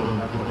ìpínlẹ̀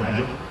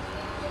àgbọ̀dájọ́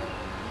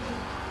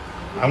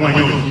àwọn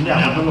èèyàn ò sí ní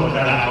àwọn tó lọ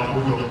dára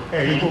ọkọ̀jọ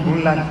ẹ̀rí gbogbo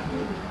ńlá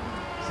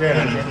sí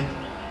ẹ̀ránṣẹ́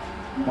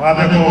wọ́n á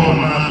fẹ́ kọ́ ọmọ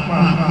máa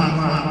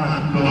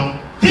lọ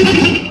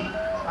títí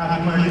àti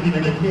máa lè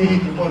tẹ̀lé pé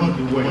ìpọ́lù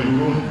ti wọ ìlú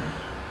Róòmù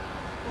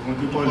ogun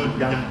tí Pọ́ọ̀lù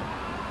já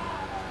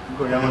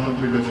nígbà ya wọn tó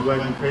gbé lọ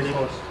síwájú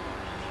Festus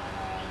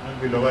wọ́n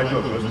gbé lọ wájú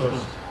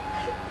Augustus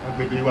wọ́n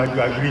gbé níwájú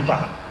Agrippa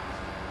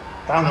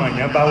táwọn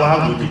èèyàn bá wá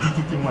wò títí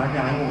títí wọn ní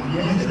àwọn òbí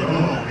ẹ̀sẹ̀ lọ́nà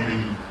ọ̀rẹ́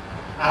yìí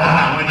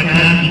àwọn tí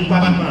wọ́n ń bá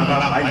wọn bá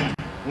fà yìí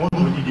wọ́n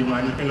tó dìde wọn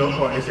ní kí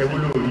lọ́kọ̀ ẹsẹ̀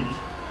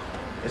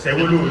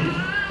wó lórí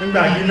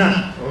nígbà yìí náà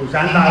òòṣà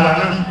ńlá wa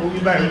náà ó wí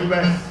báyìí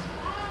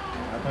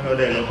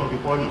àtọ́nọdẹ lọ́kọ́ fi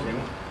Pọ́ọ̀lù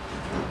sẹ́wọ̀n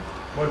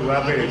Pọ́ọ̀lù wá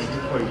bẹ̀rẹ̀ sí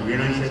kọ ìwé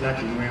ránṣẹ́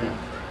láti inú ẹ̀wọ̀n.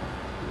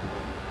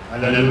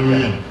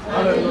 Hallelujah.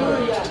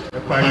 Ẹ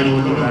pariwo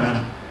olóòlára.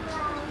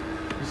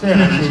 Iṣẹ́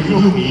ìrìnàṣẹ́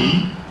yóò pè é.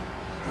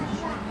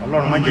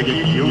 Ọlọ́run má jẹ́ kí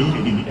yóò pè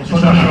é. Ẹ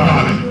sọ́dọ̀ àṣọ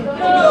rẹ̀.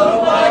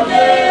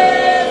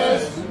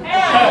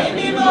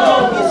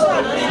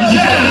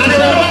 Iṣẹ́ ìrìnàṣẹ́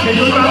yóò pè é.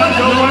 Yóò bá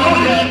jọ wọn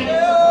lóde.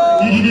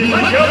 Ìdè má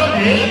jẹ́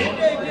òde.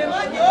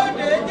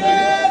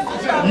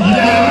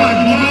 Ìdè àwọn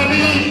àdúrà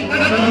bí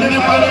láti ọ̀dẹ́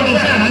nípa lórí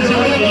iṣẹ́ ìrìnàṣẹ́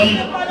yóò pè é.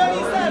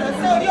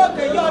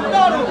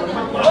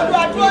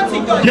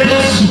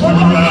 Jésù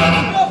Olúwa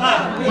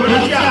orí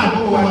tí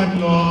àbò wa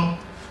lọ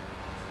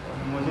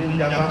ọmọdé ń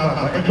japa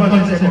pàpà ẹgbọ́n tó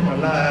ṣe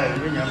kọ̀kànlá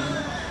ìwé yẹn.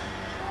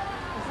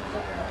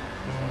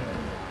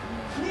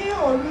 ní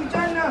òru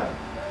ọjọ́ náà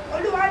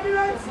Olúwa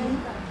dúró tì í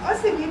ó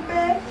sì wí pé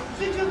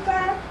tújú ká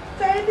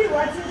torí bí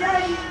ìwọ ti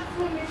jáde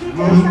fún mi ní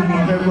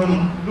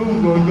Jerusalem.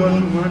 lórúkọ ọjọ́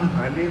tí wọ́n ń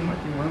hàn lé mọ̀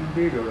tí wọ́n ń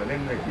béèrè ọ̀rọ̀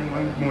lẹ́nu ẹ̀ tí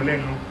wọ́n ń gún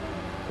lẹ́nu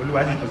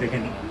Olúwa sì tó ṣe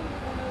kẹ́ni.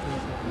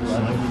 Olúwa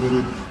tó dúró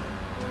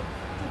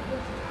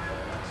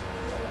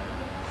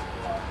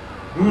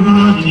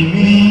dúró tì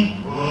mí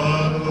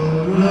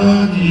dúró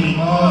tì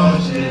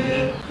Mósè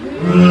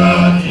dúró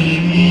tì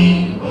mí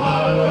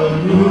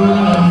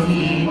dúró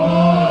tì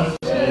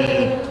Mósè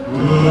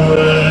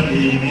dúró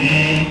tì mí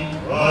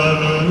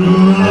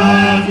dúró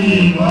tì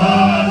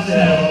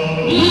Mósè.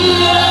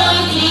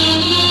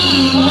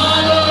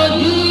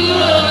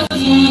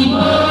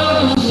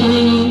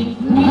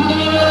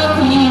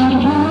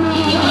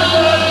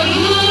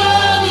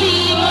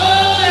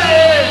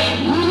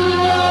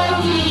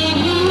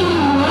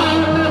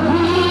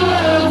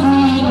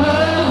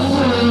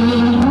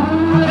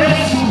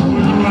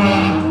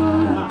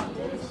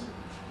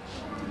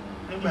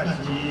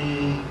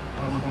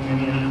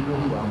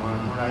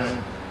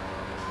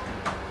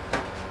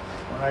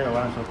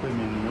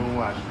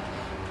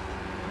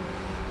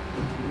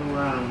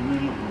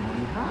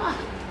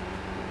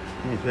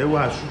 Ìfẹ́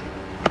wàásù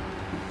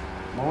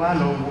mọ́ wá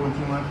lọ wo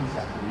tí wọ́n fi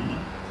ṣàkóyí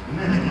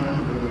iná ní wọ́n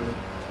lò lọ́rọ̀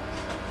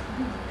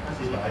wọ́n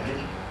sì bàájẹ́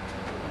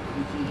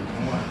orí tí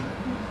ìwọ̀n wà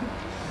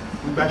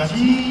ìgbà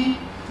tí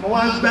mọ́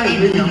wá gbá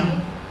ìwé yàn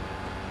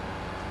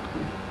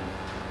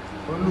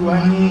Olúwa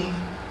ní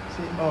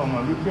sí ọmọ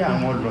wípé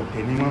àwọn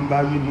ọlọ̀tẹ̀ ni wọ́n bá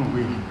rí inú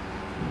ìwé yìí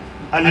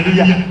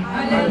Hallelujah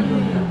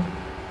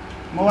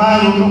mọ́ wá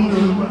ronú pé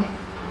Olúwa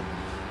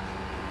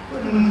ó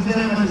ní mo ṣe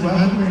wọ́n ti wá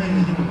fún ẹni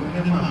ìdíbò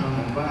nípa àwọn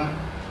ọmọ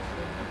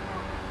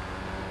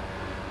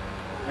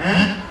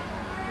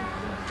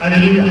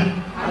Hallelujah.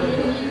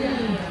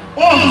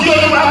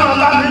 máa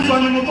bá mi sọ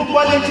ni mo kó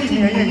gbọ́ létí ní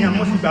ẹ̀yìn èèyàn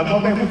mo sì gbàgbọ́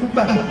bẹ́ẹ̀ mo kú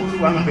gbàgbọ́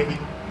Olúwa ń bẹ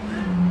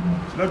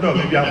lọ́dọ̀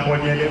mi bí akọ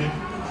ní ẹlẹ́mu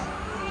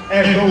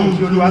ẹ̀rọ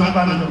òjì Olúwa tó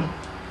bá mi lọ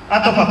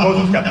Acts of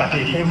Apostles chapter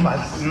 18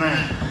 verse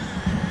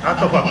 9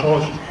 Acts of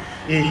Apostles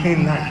 18:9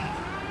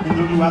 ní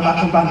Olúwa bá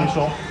tó bá mi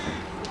sọ.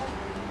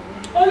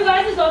 Olúwa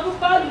sì sọ fún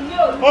Pọ́ọ̀lù ní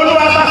òru.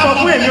 Olúwa bá sọ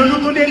fún èmi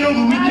Olútúndé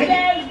lóru wípé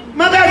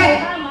má bẹ̀rù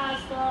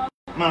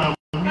máa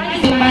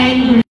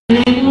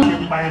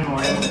pa ẹnu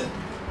rẹ̀.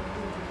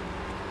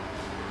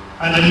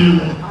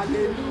 Hallelujah.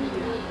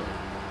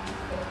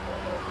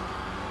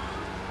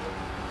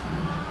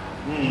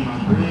 Ní ìmọ̀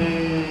pé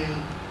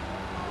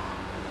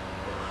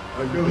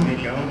ọjọ́ òní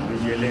ìgbà wọn kò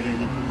yẹ lẹ́nu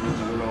ní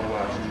ìlú lọ́wọ́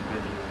àti ìfẹ́.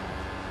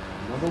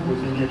 Ìwọ́n tó kò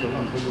sí ní ẹjọ́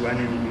náà tó lù wá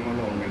ní ìlú wọn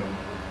lọ́wọ́ mi lọ.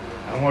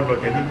 Àwọn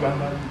ọlọ́dẹ ló gbá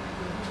bá rí.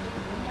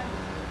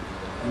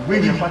 Ìwé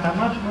ìyẹn pátá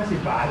má sì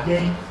bà á jẹ́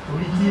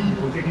torí tí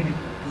ìbò tẹ́kínì.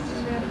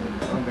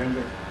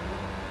 Ọ̀bẹ̀ẹ̀bẹ̀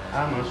a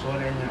máa sọ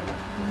lẹ́yìn àwọn.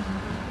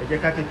 Ẹ jẹ́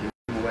ká tètè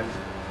mú wáyé.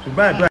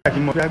 Ṣùgbọ́n àdúrà àti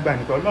mọ̀ fẹ́ gbà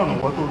nípa Ọlọ́run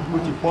wọ́n tó dúró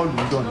ti Pọ́ọ̀lù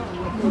ń dọ̀nà.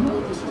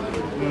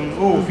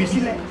 O ò fi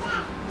sílẹ̀.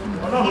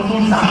 Ọlọ́run tó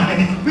ń sàmẹ́.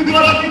 Bí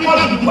wọ́n fi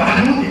Pọ́ọ̀lù wà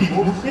nínú ìbò,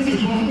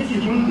 nísì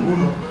tún lò ó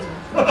lọ.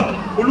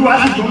 Olúwa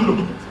sì tó ń lò.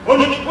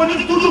 Ó ní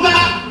tútú bá.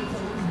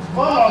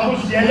 Pọ́ọ̀lù tó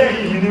ṣe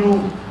ẹlẹ́yìn ní o.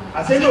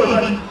 Àṣẹ lóòótọ́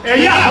ni.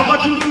 Èyí àkọ́kọ́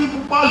tí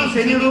Pọ́ọ̀lù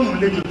ṣe ní Róòmù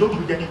lejò tó kù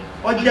jẹ.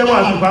 Ó jẹ́wọ́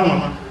àtúbà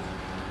wọn.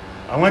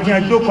 Àwọn tí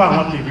wọ́n jókòó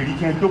àwọn kèfèrí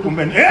tí wọ́n jókòó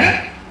mẹ́rin.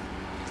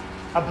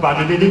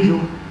 Abàmìlélẹ́jọ́.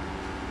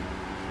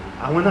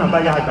 Àwọn náà bá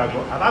yá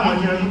àgbàgbọ́ àbáwọn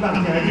ní ọdún bá ń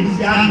tẹ́ ẹni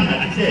sí àmì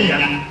àti sí ẹ̀yà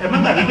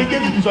ẹ̀mọ́gbàgbé pé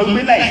Jésù sọ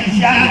pé láì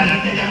sí àmì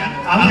àti ẹ̀yà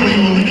àwọn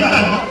èèyàn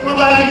nígbàgbọ́ wọ́n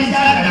bá rí sí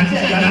àmì àti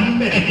ẹ̀yà ní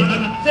bẹ̀rẹ̀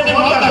ṣé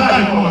wọ́n gbàgbọ́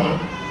àmì ọ̀rọ̀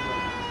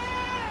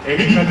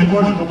ẹ̀rí kan tí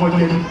wọ́n tó kọjá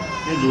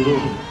ní lòrò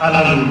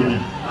alálòrò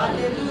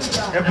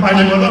ẹ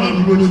pariwo Ọlọ́run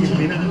dúró ní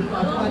ìpín náà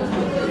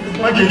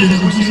wọ́n jẹ́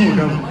ìṣubú sínú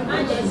ìdáhùn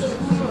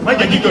wọ́n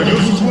jẹ́ kíkọ̀ ní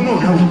oṣù fún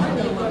ìdáhùn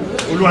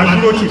Olúwa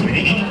dúró tì mí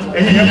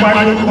ẹ̀yìn ẹ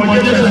pariwo kọjá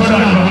Jésù sọ́dọ̀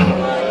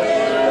àná.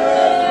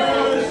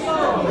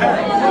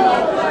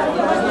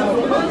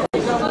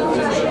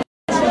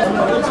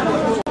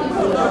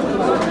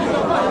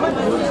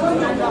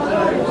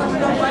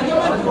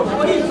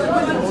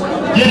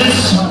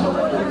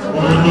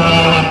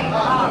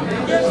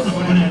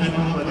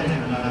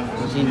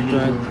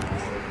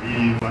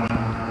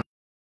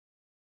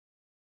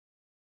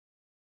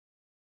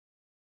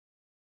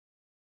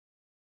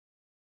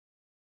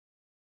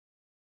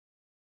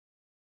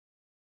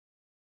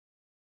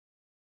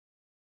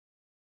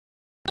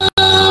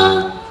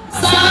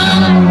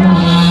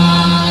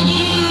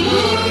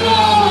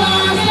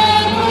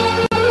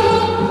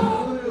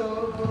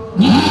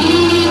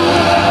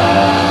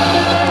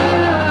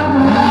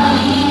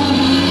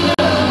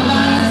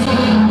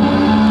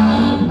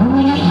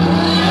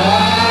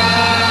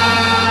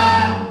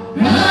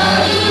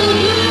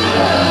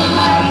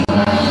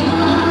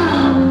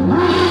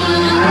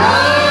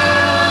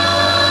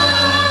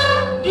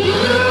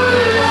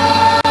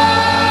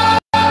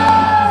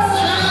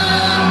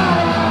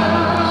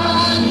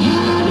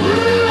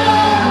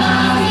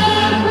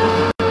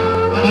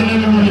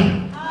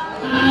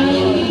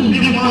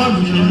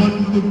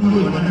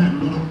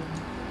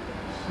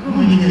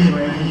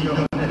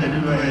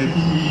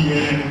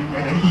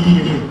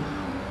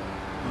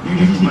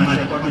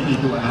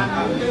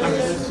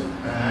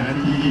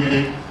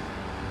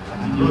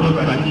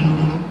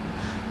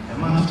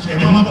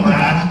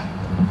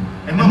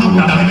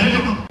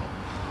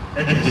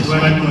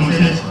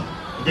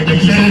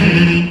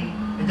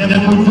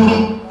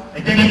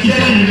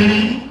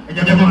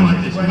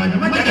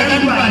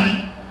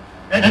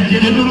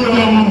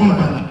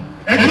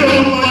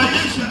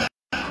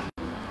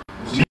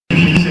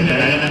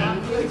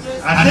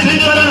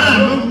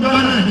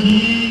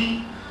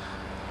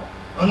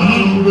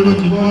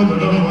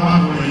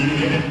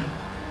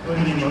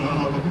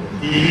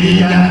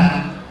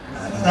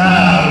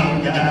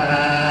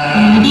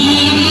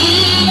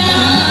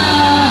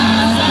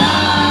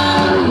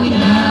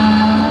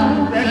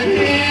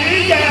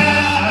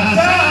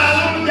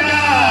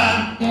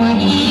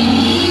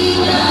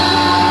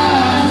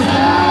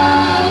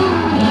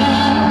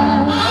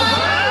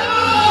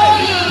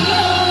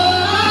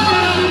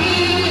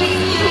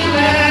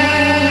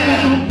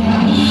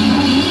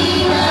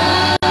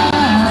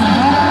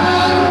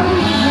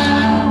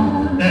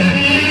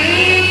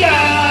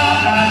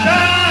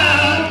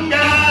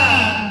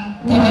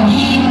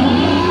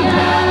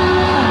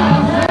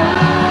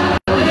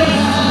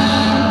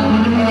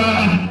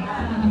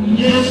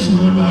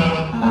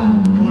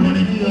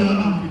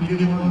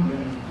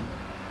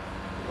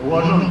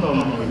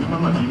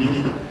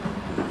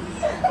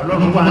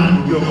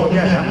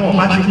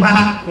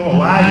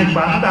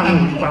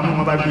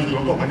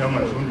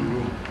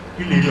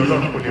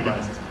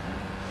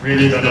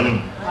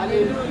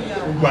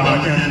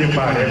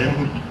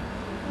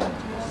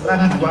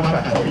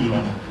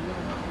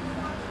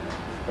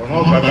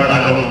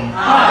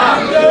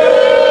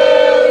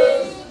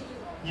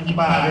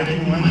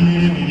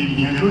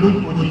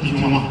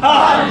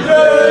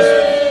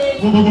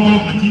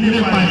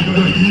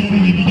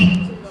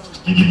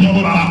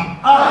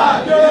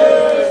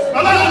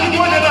 ọlọ́run ní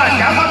wọ́n lè bá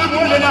àjà bá tí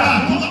wọ́n lè bá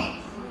àbú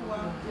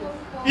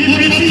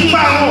ibi tí ipa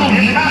àwọn òbí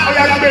ká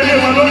ọya gbélé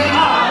wọn lórí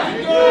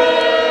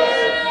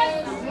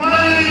wọ́n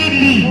rí ibi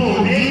ìbò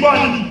ní gbọ́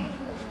ni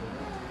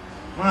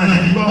wọ́n ní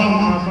gbọ́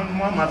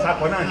wọn máa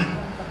sápọ̀ náà ní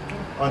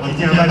ọ̀dún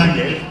tí a bá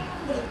jẹ́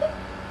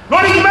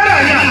lórí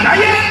mẹ́rẹ̀ ní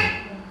àgbáyé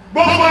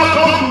gbogbo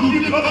ọkọ̀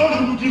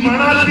olùdìmọ̀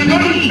náà bí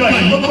lórí ìjọ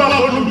yìí gbogbo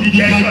ọkọ̀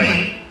olùdìjẹ́ ìjọ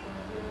yìí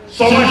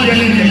sọmọ́ jẹ́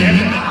ní jẹ́jẹ́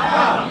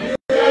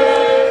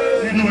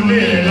nínú ilé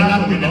rẹ̀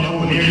látòmí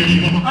lọ́wọ́ ní rí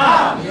mọ́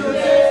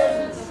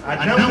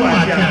àdánwò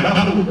àti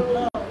àgbákò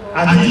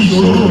àti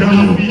ìṣòro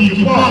ìdánwò bí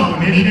i pọ́ọ̀pù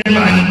ní ilé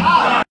báyìí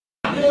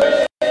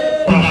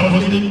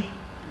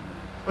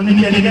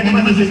oníkẹ́ ẹnikẹ́ni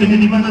máa ń ṣe ní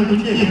ní máa ń tó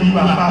tí èyí ń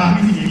gba àpá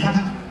kírísì ká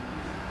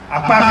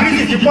àpá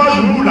kírísì ti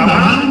pọ́ọ̀lù rú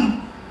làwọn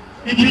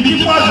ibi tí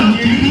pọ́ọ̀lù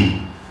ti rí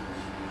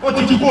ó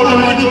ti kó lọ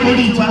nítorí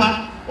tiwa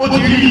ó ti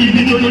rí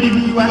nítorí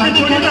tiwa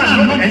nítorí náà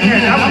ló ẹ̀yìn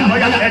ẹ̀dá fún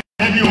ọ̀yá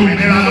ẹ̀dí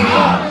òmìnira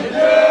lọ́wọ́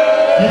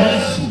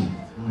Jésù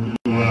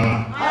Olúwa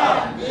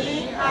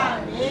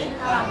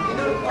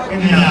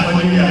ẹni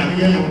àpọ̀lẹ́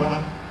àgbéyẹ̀wò wa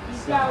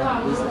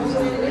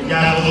ẹ̀yà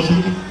àpọ̀lẹ́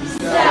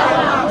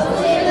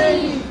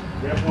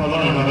ẹ̀ fún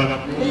ọlọ́run bàbá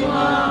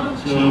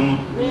ṣe ọmọ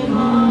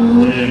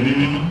ẹ̀mí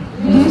mímọ́.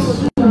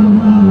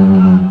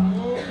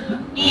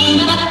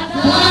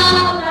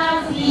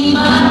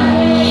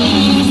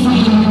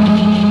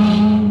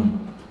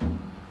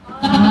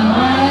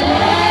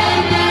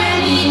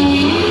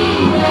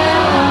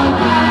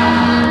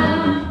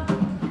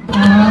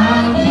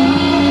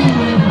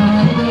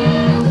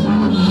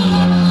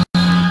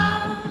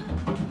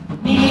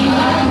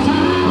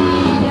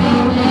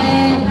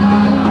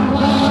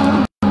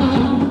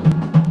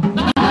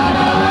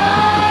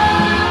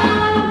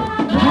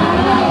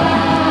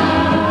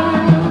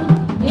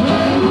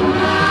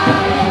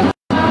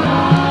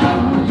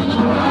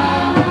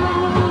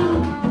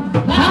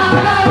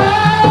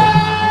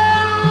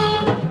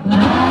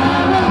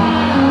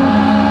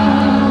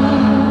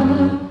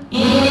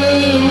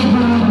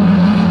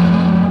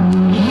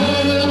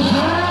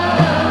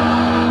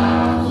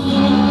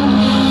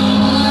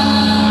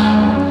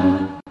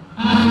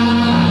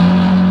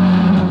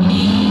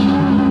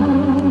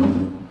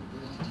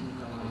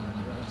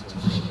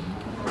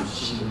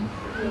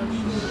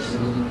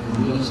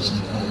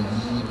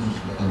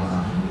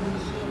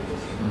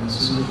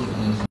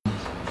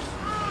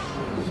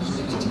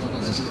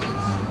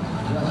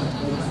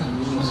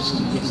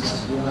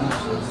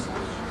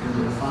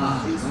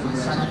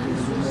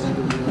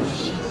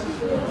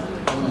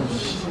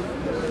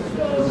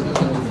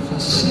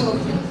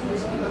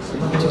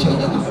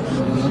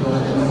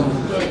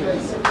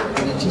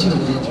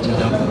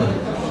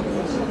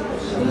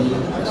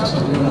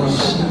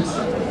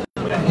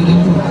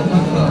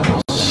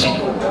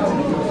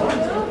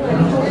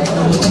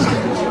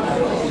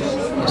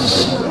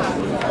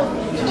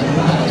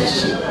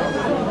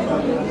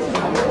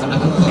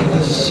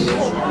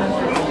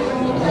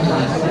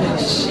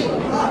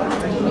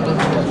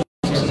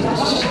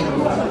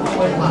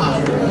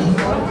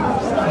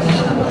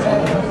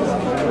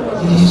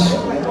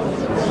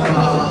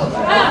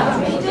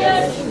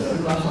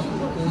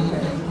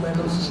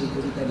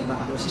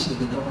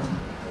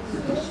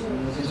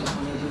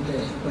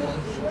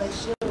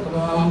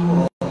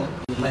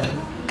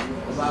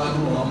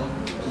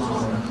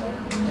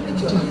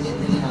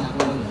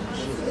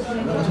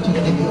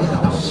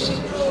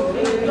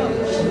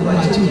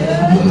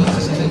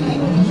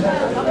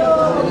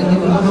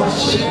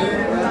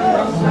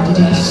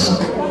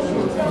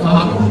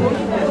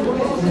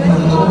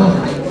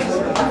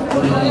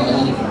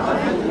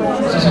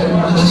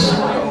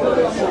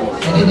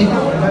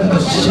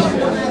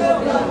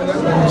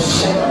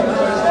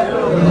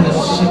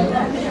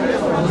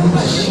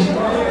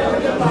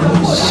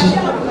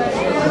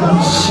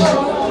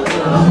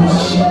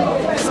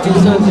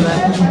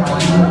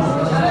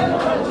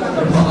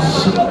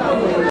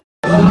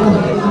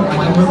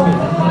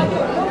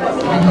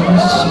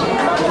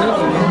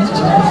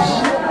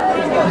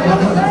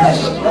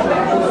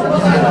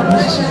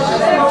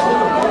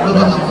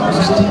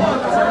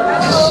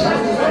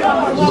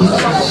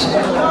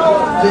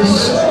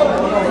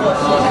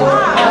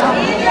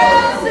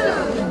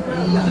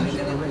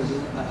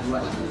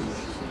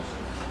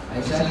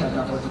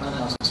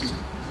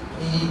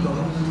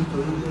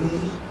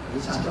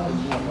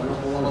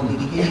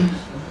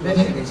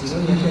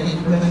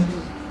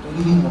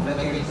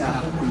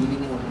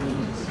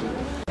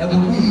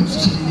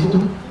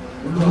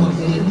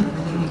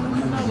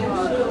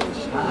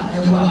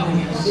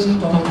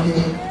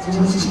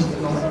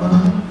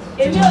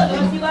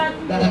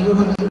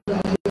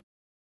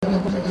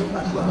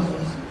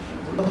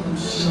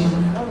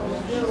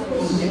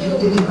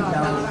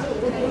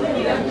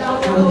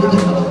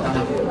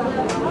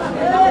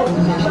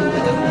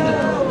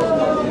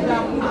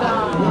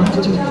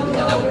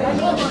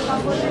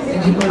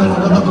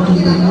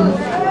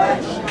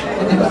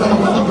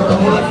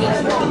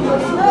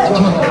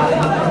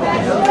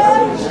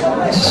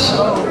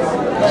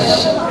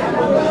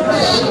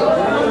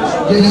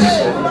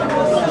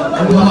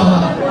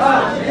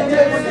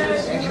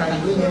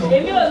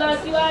 Èmi ò lọ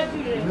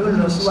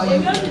ayé.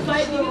 Èmi ó sì sọ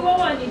ibi wíwọ́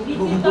wọn ní bí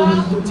Gbogbo títọ́.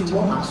 ibi tó ti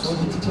wọ́n máa sọ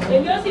ní títọ́.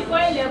 Èmi ó sì kọ́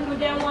ilẹ̀kùn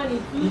dẹ wọn ní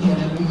tú.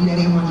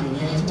 Ilẹ̀ wọn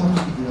nìyẹn tí wọ́n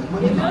fi ìdílé wọn.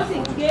 Èmi ó sì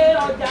gbé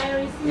ọjà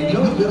irin sí Èmi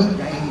ó gbé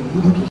ọjà irin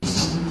lókè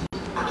sí.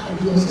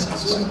 Ẹbí ẹsẹ̀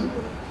kásíwájú.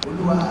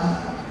 Olúwa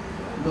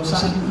lọ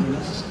sáájú mi.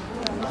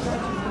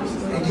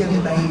 Ẹjẹ́ mi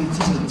bá irin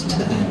tí mo ti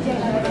gbà.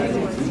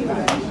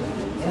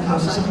 Ẹ lọ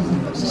sáájú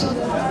mi.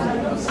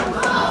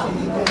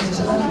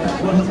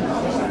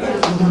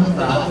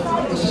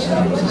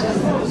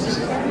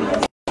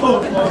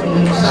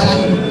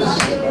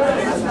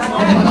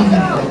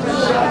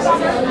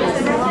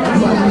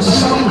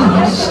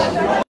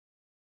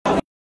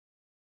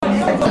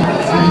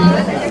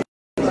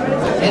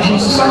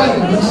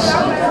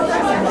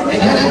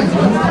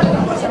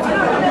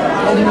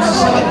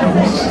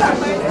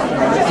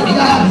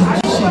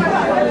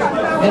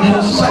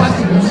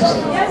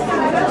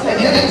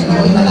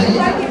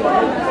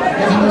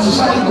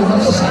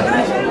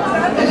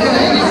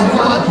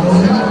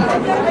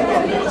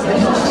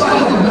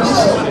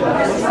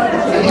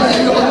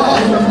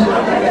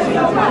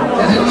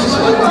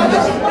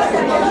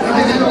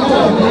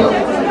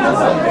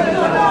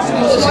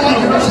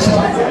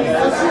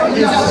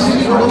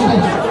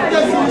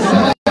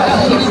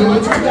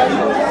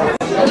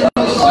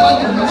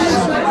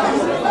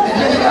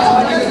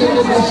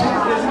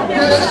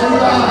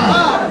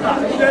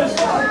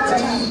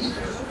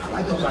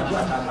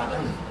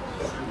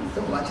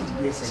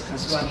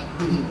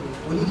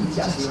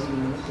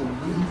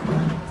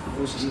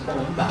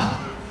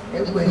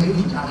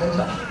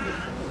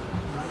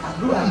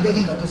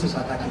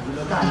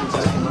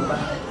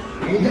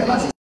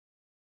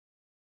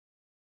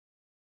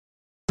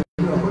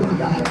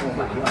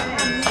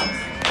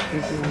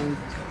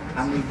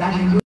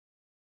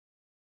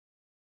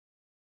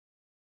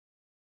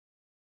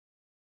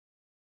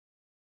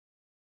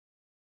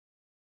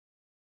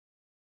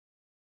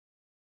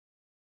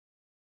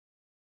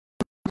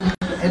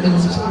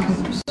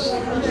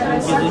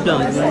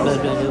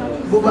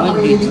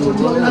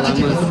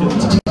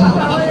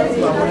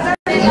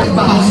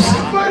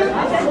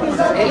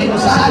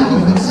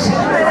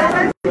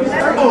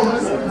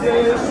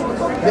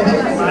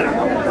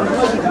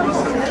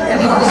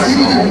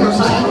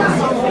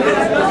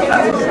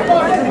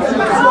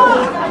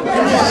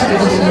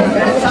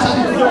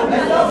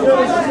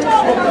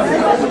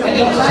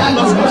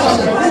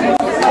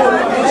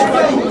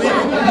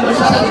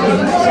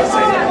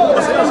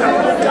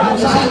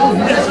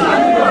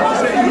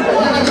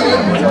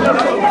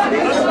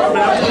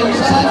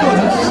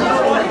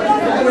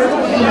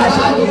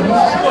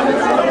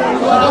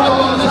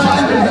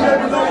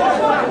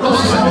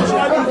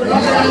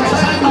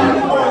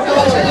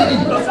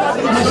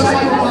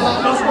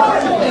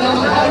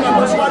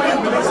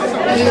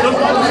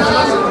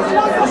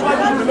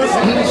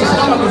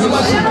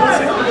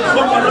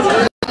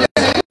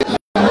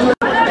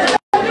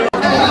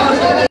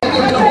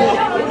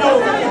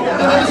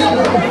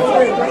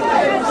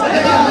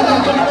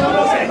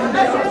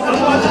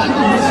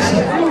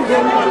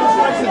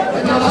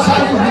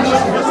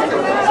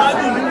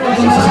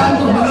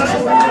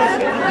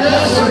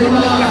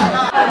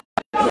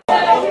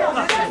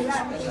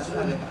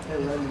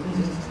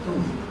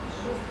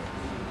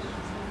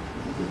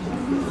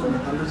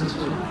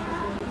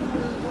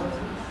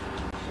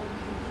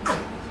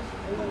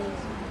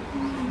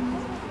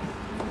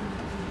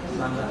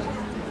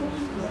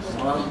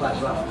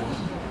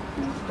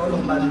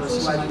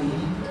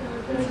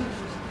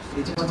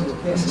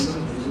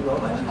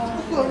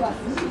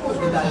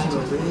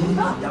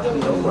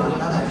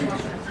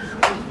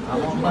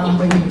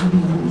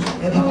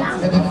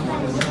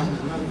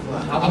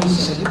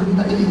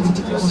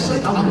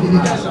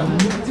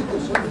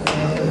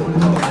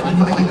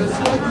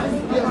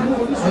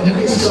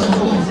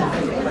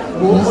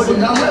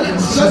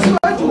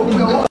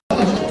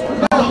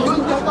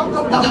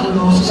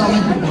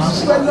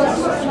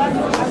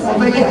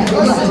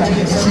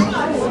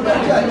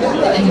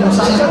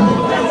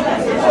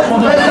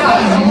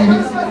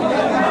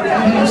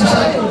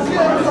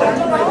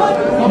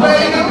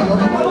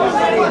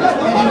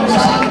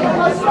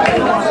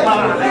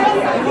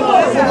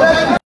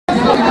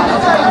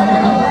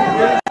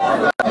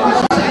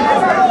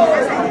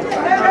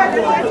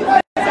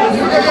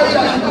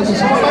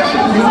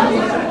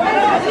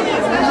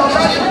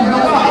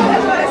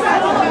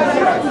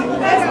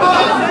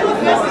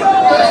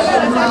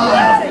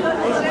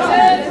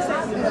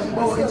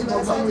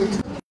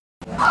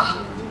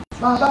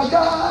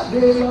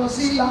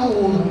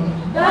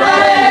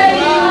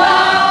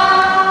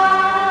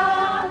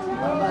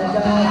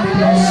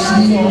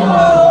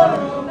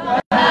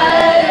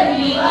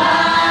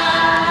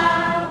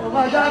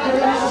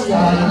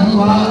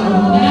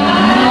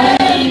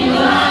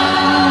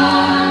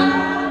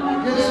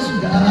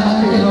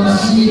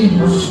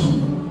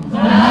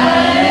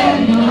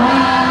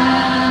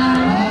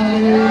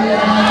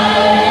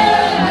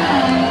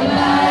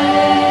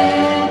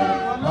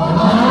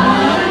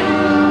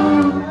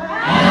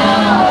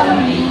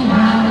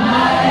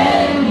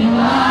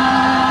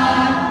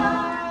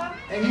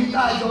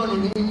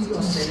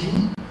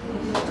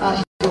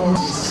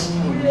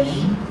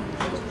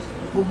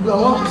 gbogbo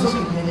ọwọ́ kò sókè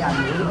ní ẹni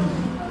àmì olóòrùn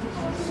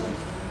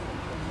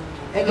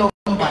ẹ lọ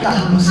pàdé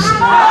àánú sí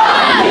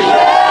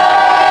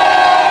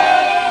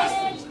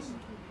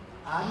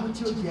àánú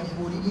tí ó jẹ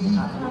borí ní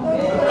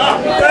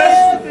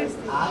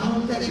àánú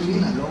tẹ̀lé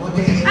ìrànlọ́wọ́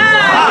tẹ̀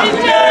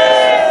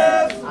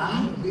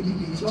àánú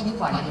gbèdéke tí ó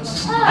fà yọ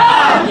sí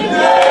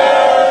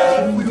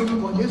ìwé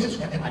lórúkọ Jésù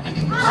ẹ pàdé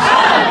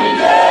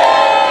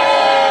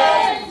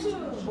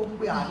ó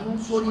pe àánú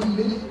sórí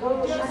ilé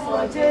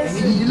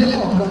ẹ̀yin ìdílé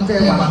kọ̀ọ̀kan tẹ́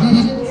wà bí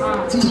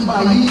tí ń bá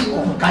yí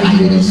ọ̀ka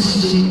ilé ní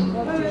ṣíṣe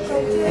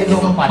ẹ lọ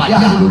pàdé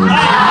àánú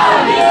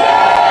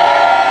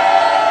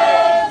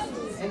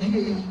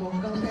ẹ̀yin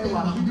kọ̀ọ̀kan tẹ́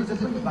wà bí tó ṣe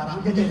pé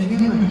ìbànújẹ́ jẹ́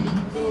nínú yìí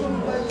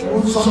ó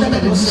sọ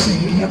tẹ́lẹ̀ ló sì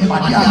ẹ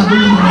pàdé àánú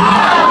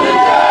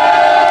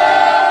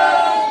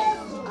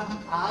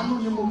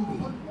ni mo pè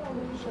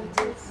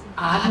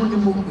àánú ni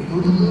mo pè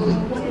lórí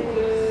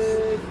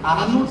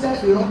àánú tẹ́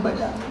fi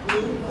rọ́pẹ́dà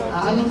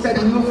àánú tẹ́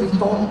ni yóò fi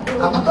tọ́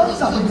àwọn tó ń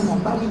sàmì wọn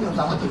bá mílíọ̀nù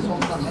àwọn tó sọ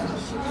nǹkan mẹ́rin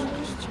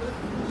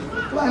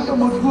tó bá yẹ kó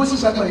mo dúró sí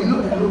pẹpẹ yìí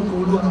lónìí ló ń kó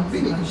olú ọ̀nà bí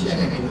ìlú iṣẹ́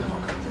rẹ̀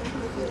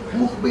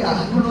mo pe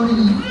àánú lórí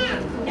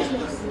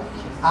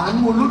àánú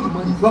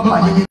Olódùmarè gbọ́pàá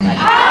yẹn ní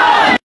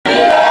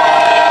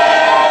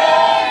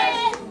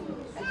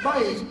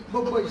báyìí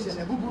gbogbo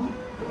ìṣẹ̀lẹ̀ búburú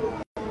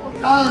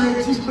ká ń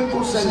retí pé kó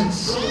ṣẹlẹ̀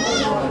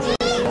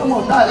ọmọ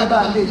ọ̀tá rẹ̀ bá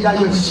lè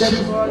yayọ̀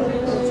ìṣẹ́gun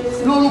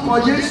lórúkọ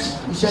Jésù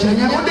ìṣẹ̀lẹ̀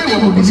yẹn ó dé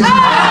ìwọ̀n òbí sí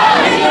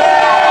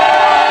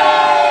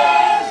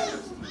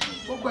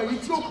gbogbo èyí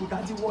tí òkúta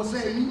ti wọ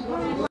sẹ́yìn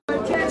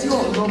tí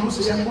ọ̀dọ́ ló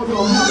ṣe yẹ kó lọ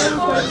mú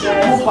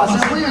mo pàṣẹ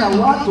fún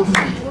ìrànwọ́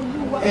àtòfin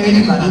ẹ̀rí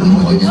ìbàdàn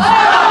lórúkọ Jésù.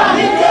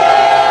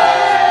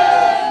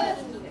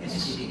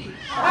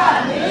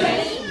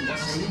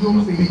 Yóò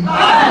fi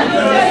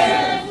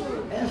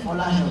ẹ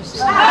fọlá yọ sí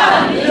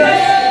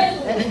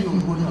ẹ fi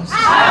ògbó yọ sí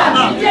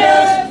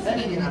ẹ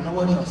fi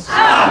ìrànlọ́wọ́ yọ sí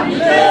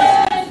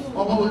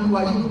ọmọ Olúwa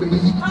yóò gbé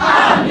yìí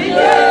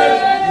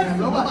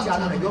ìrànlọ́wọ́ àti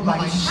àná rẹ̀ yóò bá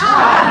yìí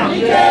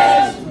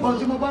ọ̀n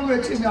tí mo bá ń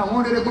retí mi àwọn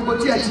rere gbogbo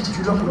tí ẹ ti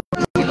jù lọ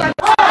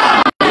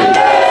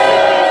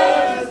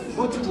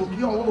ó ti wò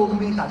kí ọwọ́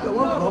omi tàbí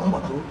ọwọ́ ọ̀rọ̀ pọ̀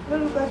tó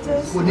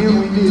kò ní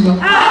irun ilé lọ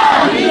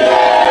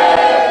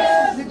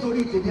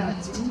nítorí tèmi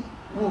àti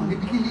wọn ò ní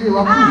kí ilé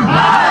wa kú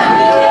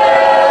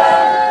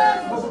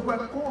gbogbo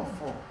ẹ̀kọ́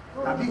ọ̀fọ̀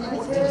tàbí kò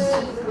tí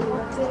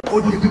ó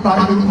di pípa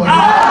lórúkọ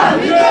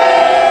yìí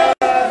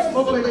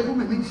gbogbo ẹ̀kọ́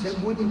mímí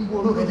ìṣẹ́gun ó ní kú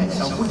oró rẹ̀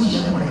lẹ́sà ó ní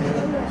ìṣẹ́gun rẹ̀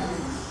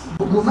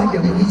gbogbo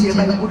májèmú ní tí ẹ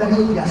bá ikú dájú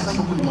ó di asán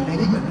gbogbo ìmọ̀lẹ́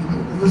ní pẹ̀lú ìmọ̀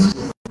yóò sì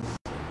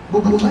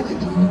gbogbo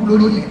májèmú ikú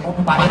lórí ilẹ̀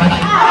ọ̀pá rẹ̀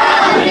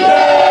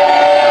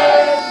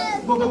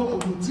gbogbo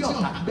òkú tí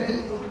ọ̀tá gbẹ́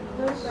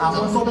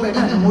àwọn tó gbẹ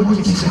náà ni wọ́n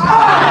jì sí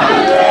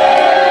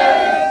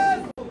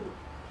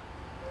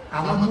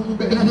àwọn tó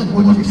gbẹ náà ni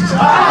wọ́n jì sí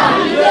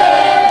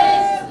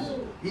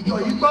ìjọ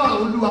yìí gbọ́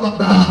Olúwa gbà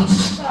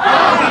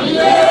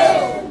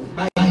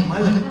báyìí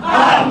ìmọ̀lẹ̀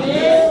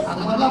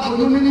àwọn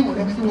aláboyún nínú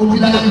rẹ̀ tí wọ́n bí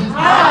láyé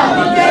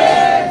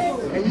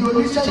ẹ̀yin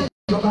oníṣẹ́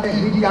ìjọba rẹ̀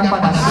ní ìyá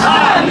padà sí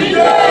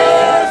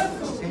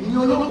ẹ̀yin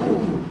olóko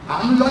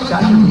àánú yọjà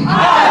nìyí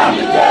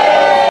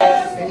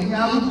ẹ̀yin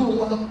arúgbó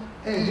wa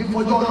ẹ̀yin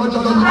fọjọ́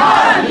ọlọ́jọ́ lọ́nà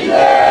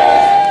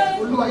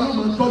Olúwa yóò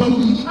mọ̀ tọ́jú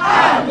yìí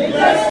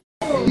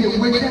ẹ̀yin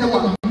ìwé tẹ́ wà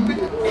níbẹ̀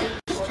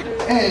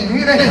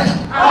ẹ̀yin rẹ̀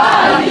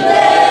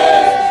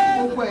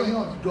gbogbo ẹ̀yin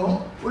ọ̀dọ́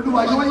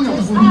Olúwa yóò yàn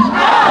fún yín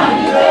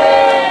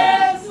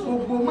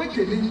gbogbo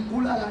méjèlé ikú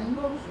lára yín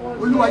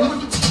Olúwa yóò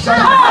ti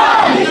jáde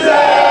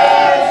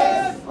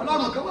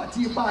Ọlọ́run kan wà tí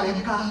ipá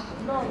rẹ̀ ká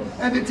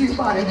ẹni tí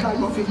ipá rẹ̀ ká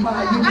yóò fi ipá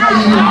ayé ká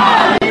yín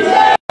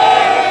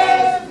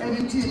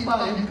ẹni tí ipá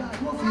rẹ̀ ká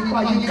yóò fi ipá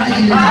ayé ká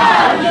yín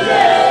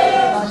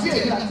àti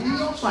èyí àti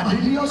yóò pàdé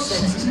ní ọ̀sẹ̀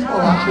tí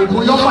ọ̀rọ̀ àpòkò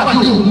yóò pàdé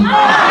òun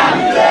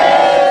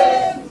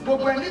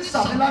gbogbo ẹni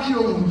sàmì lábẹ́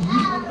òun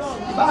yìí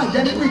bá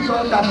jẹ́ nínú ìjọ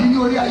tàbí ní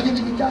orí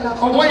ayélujára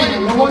ọwọ́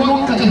ìrànlọ́wọ́ ló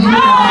kàn yín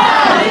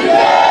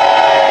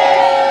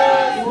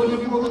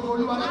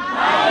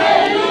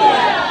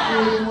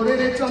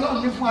òrèrè tí Ọlọ́run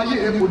ní fún ayé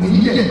rẹ kò ní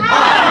yẹ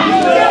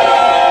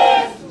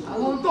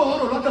àwọn tó ń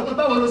rò lọ́tọ̀ tó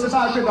báwo ló ṣe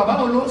bá gbé bàbá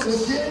wo ló ṣe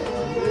ṣe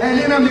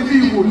ẹni náà mi bí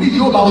wòlíì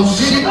yóò bá o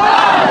ṣe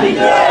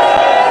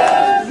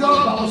yóò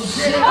bá o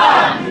ṣe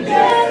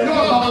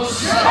yóò bá o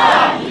ṣe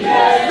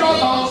yóò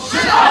bá o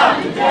ṣe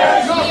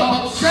yóò bá o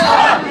ṣe.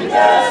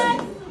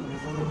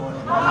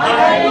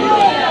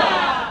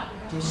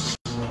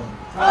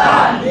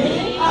 Àmín,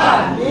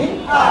 àmín,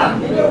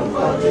 àmín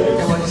lórúkọ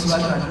Jésù.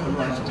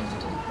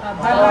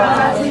 Bàbá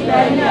àti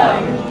lẹ́yìn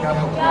ọ̀run,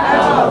 dábọ̀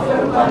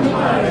forúkọ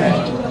mímọ́ rẹ̀,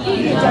 kí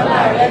ìjọba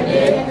rẹ̀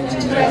dé,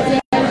 ìrẹsì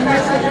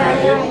ẹ̀fẹ́sẹ̀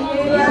láyé, bí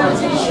wọ́n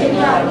ti ṣe ní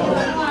ọ̀run,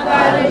 bá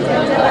lè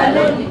jẹjẹ wa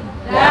lónìí,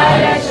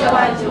 láàárín ẹ̀ṣẹ̀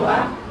wa jù wá,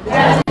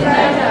 láti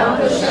dáadáa àwọn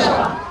tó ṣẹ̀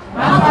wá,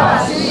 máa fà wá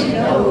sí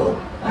ìdánwò,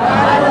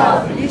 bàbá lọ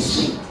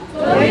fìlísì,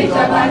 torí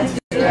ìjọba ń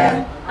tirẹ̀,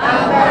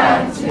 agbára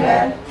ń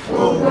tirẹ̀,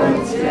 ògo ń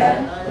tirẹ̀,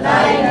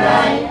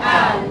 láéláé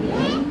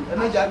àmín. Ẹ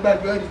méjì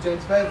àgbàgbé ọdún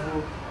 25 o,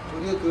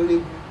 torí ètò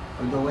orígun.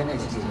 Ọjọ́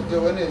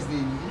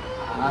Wednesday yìí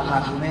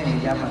àmàlù mẹ́rin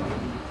yàgbà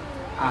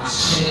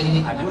àṣẹ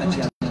àdúrà tí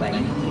a gbà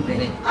yìí ní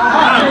bẹ́ẹ̀.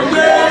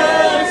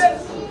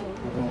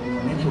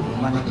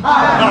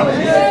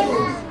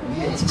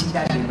 Ilé tí ń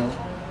jáde lọ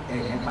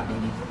ẹ̀yẹ pàdé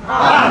ni.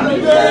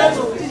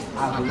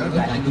 Àbò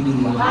lọ́jà nínú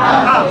wa.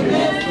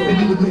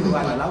 Lórí gbogbo ìwà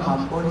àlọ́lá máa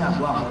ń bọ́ ní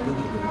àgọ́ àwọn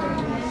olóògbé.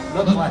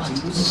 Lọ́dún àti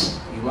lóṣù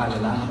ìwà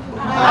àlọ́lá máa ń bọ́.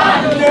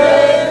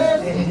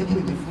 Ẹ̀yẹ ní pè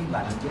mí fún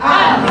ìbànújẹ́.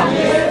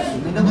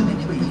 Èmi náà ní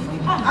pè mí fún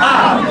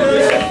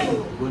ìbànújẹ́.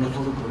 Gbọ́dọ̀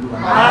forúkọ Olúwa.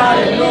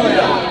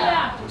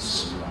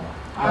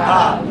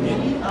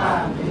 Àmín.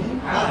 Àmín.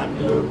 Àmín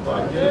lórúkọ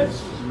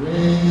Jésù.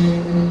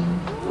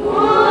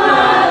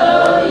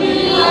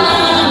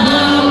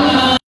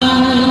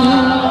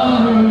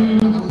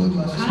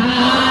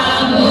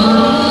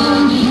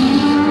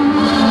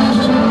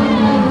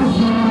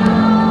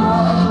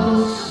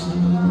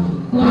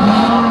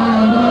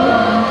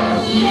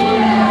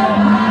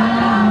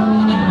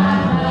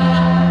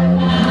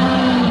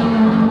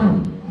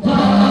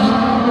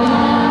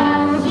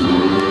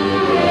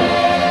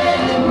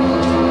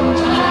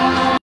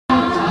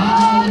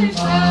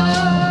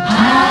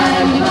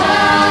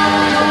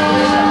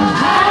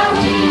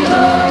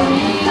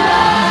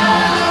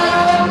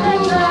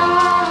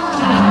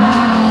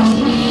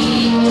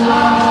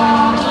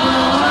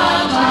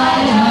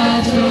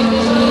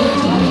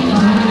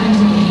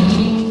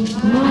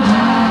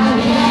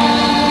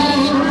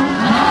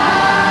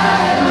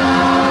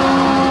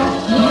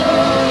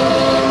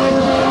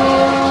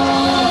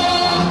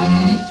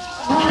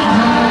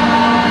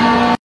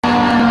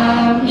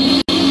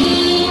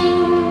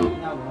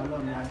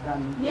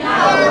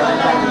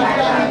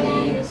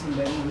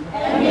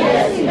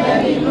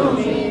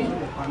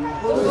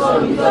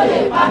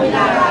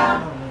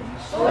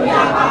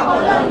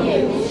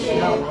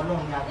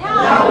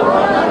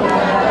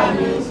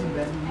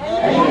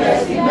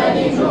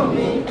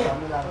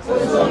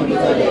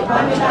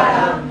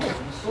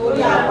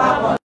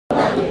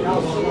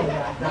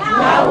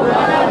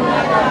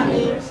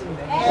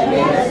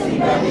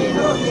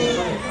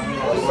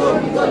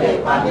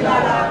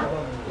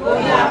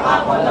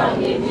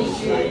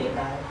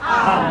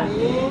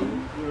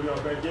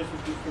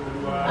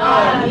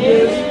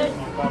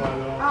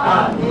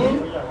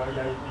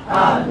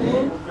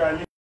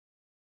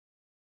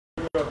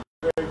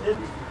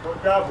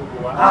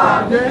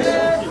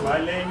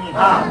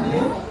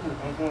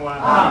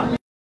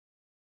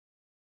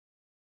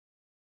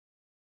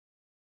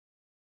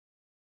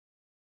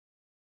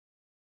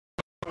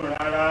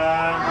 Rárá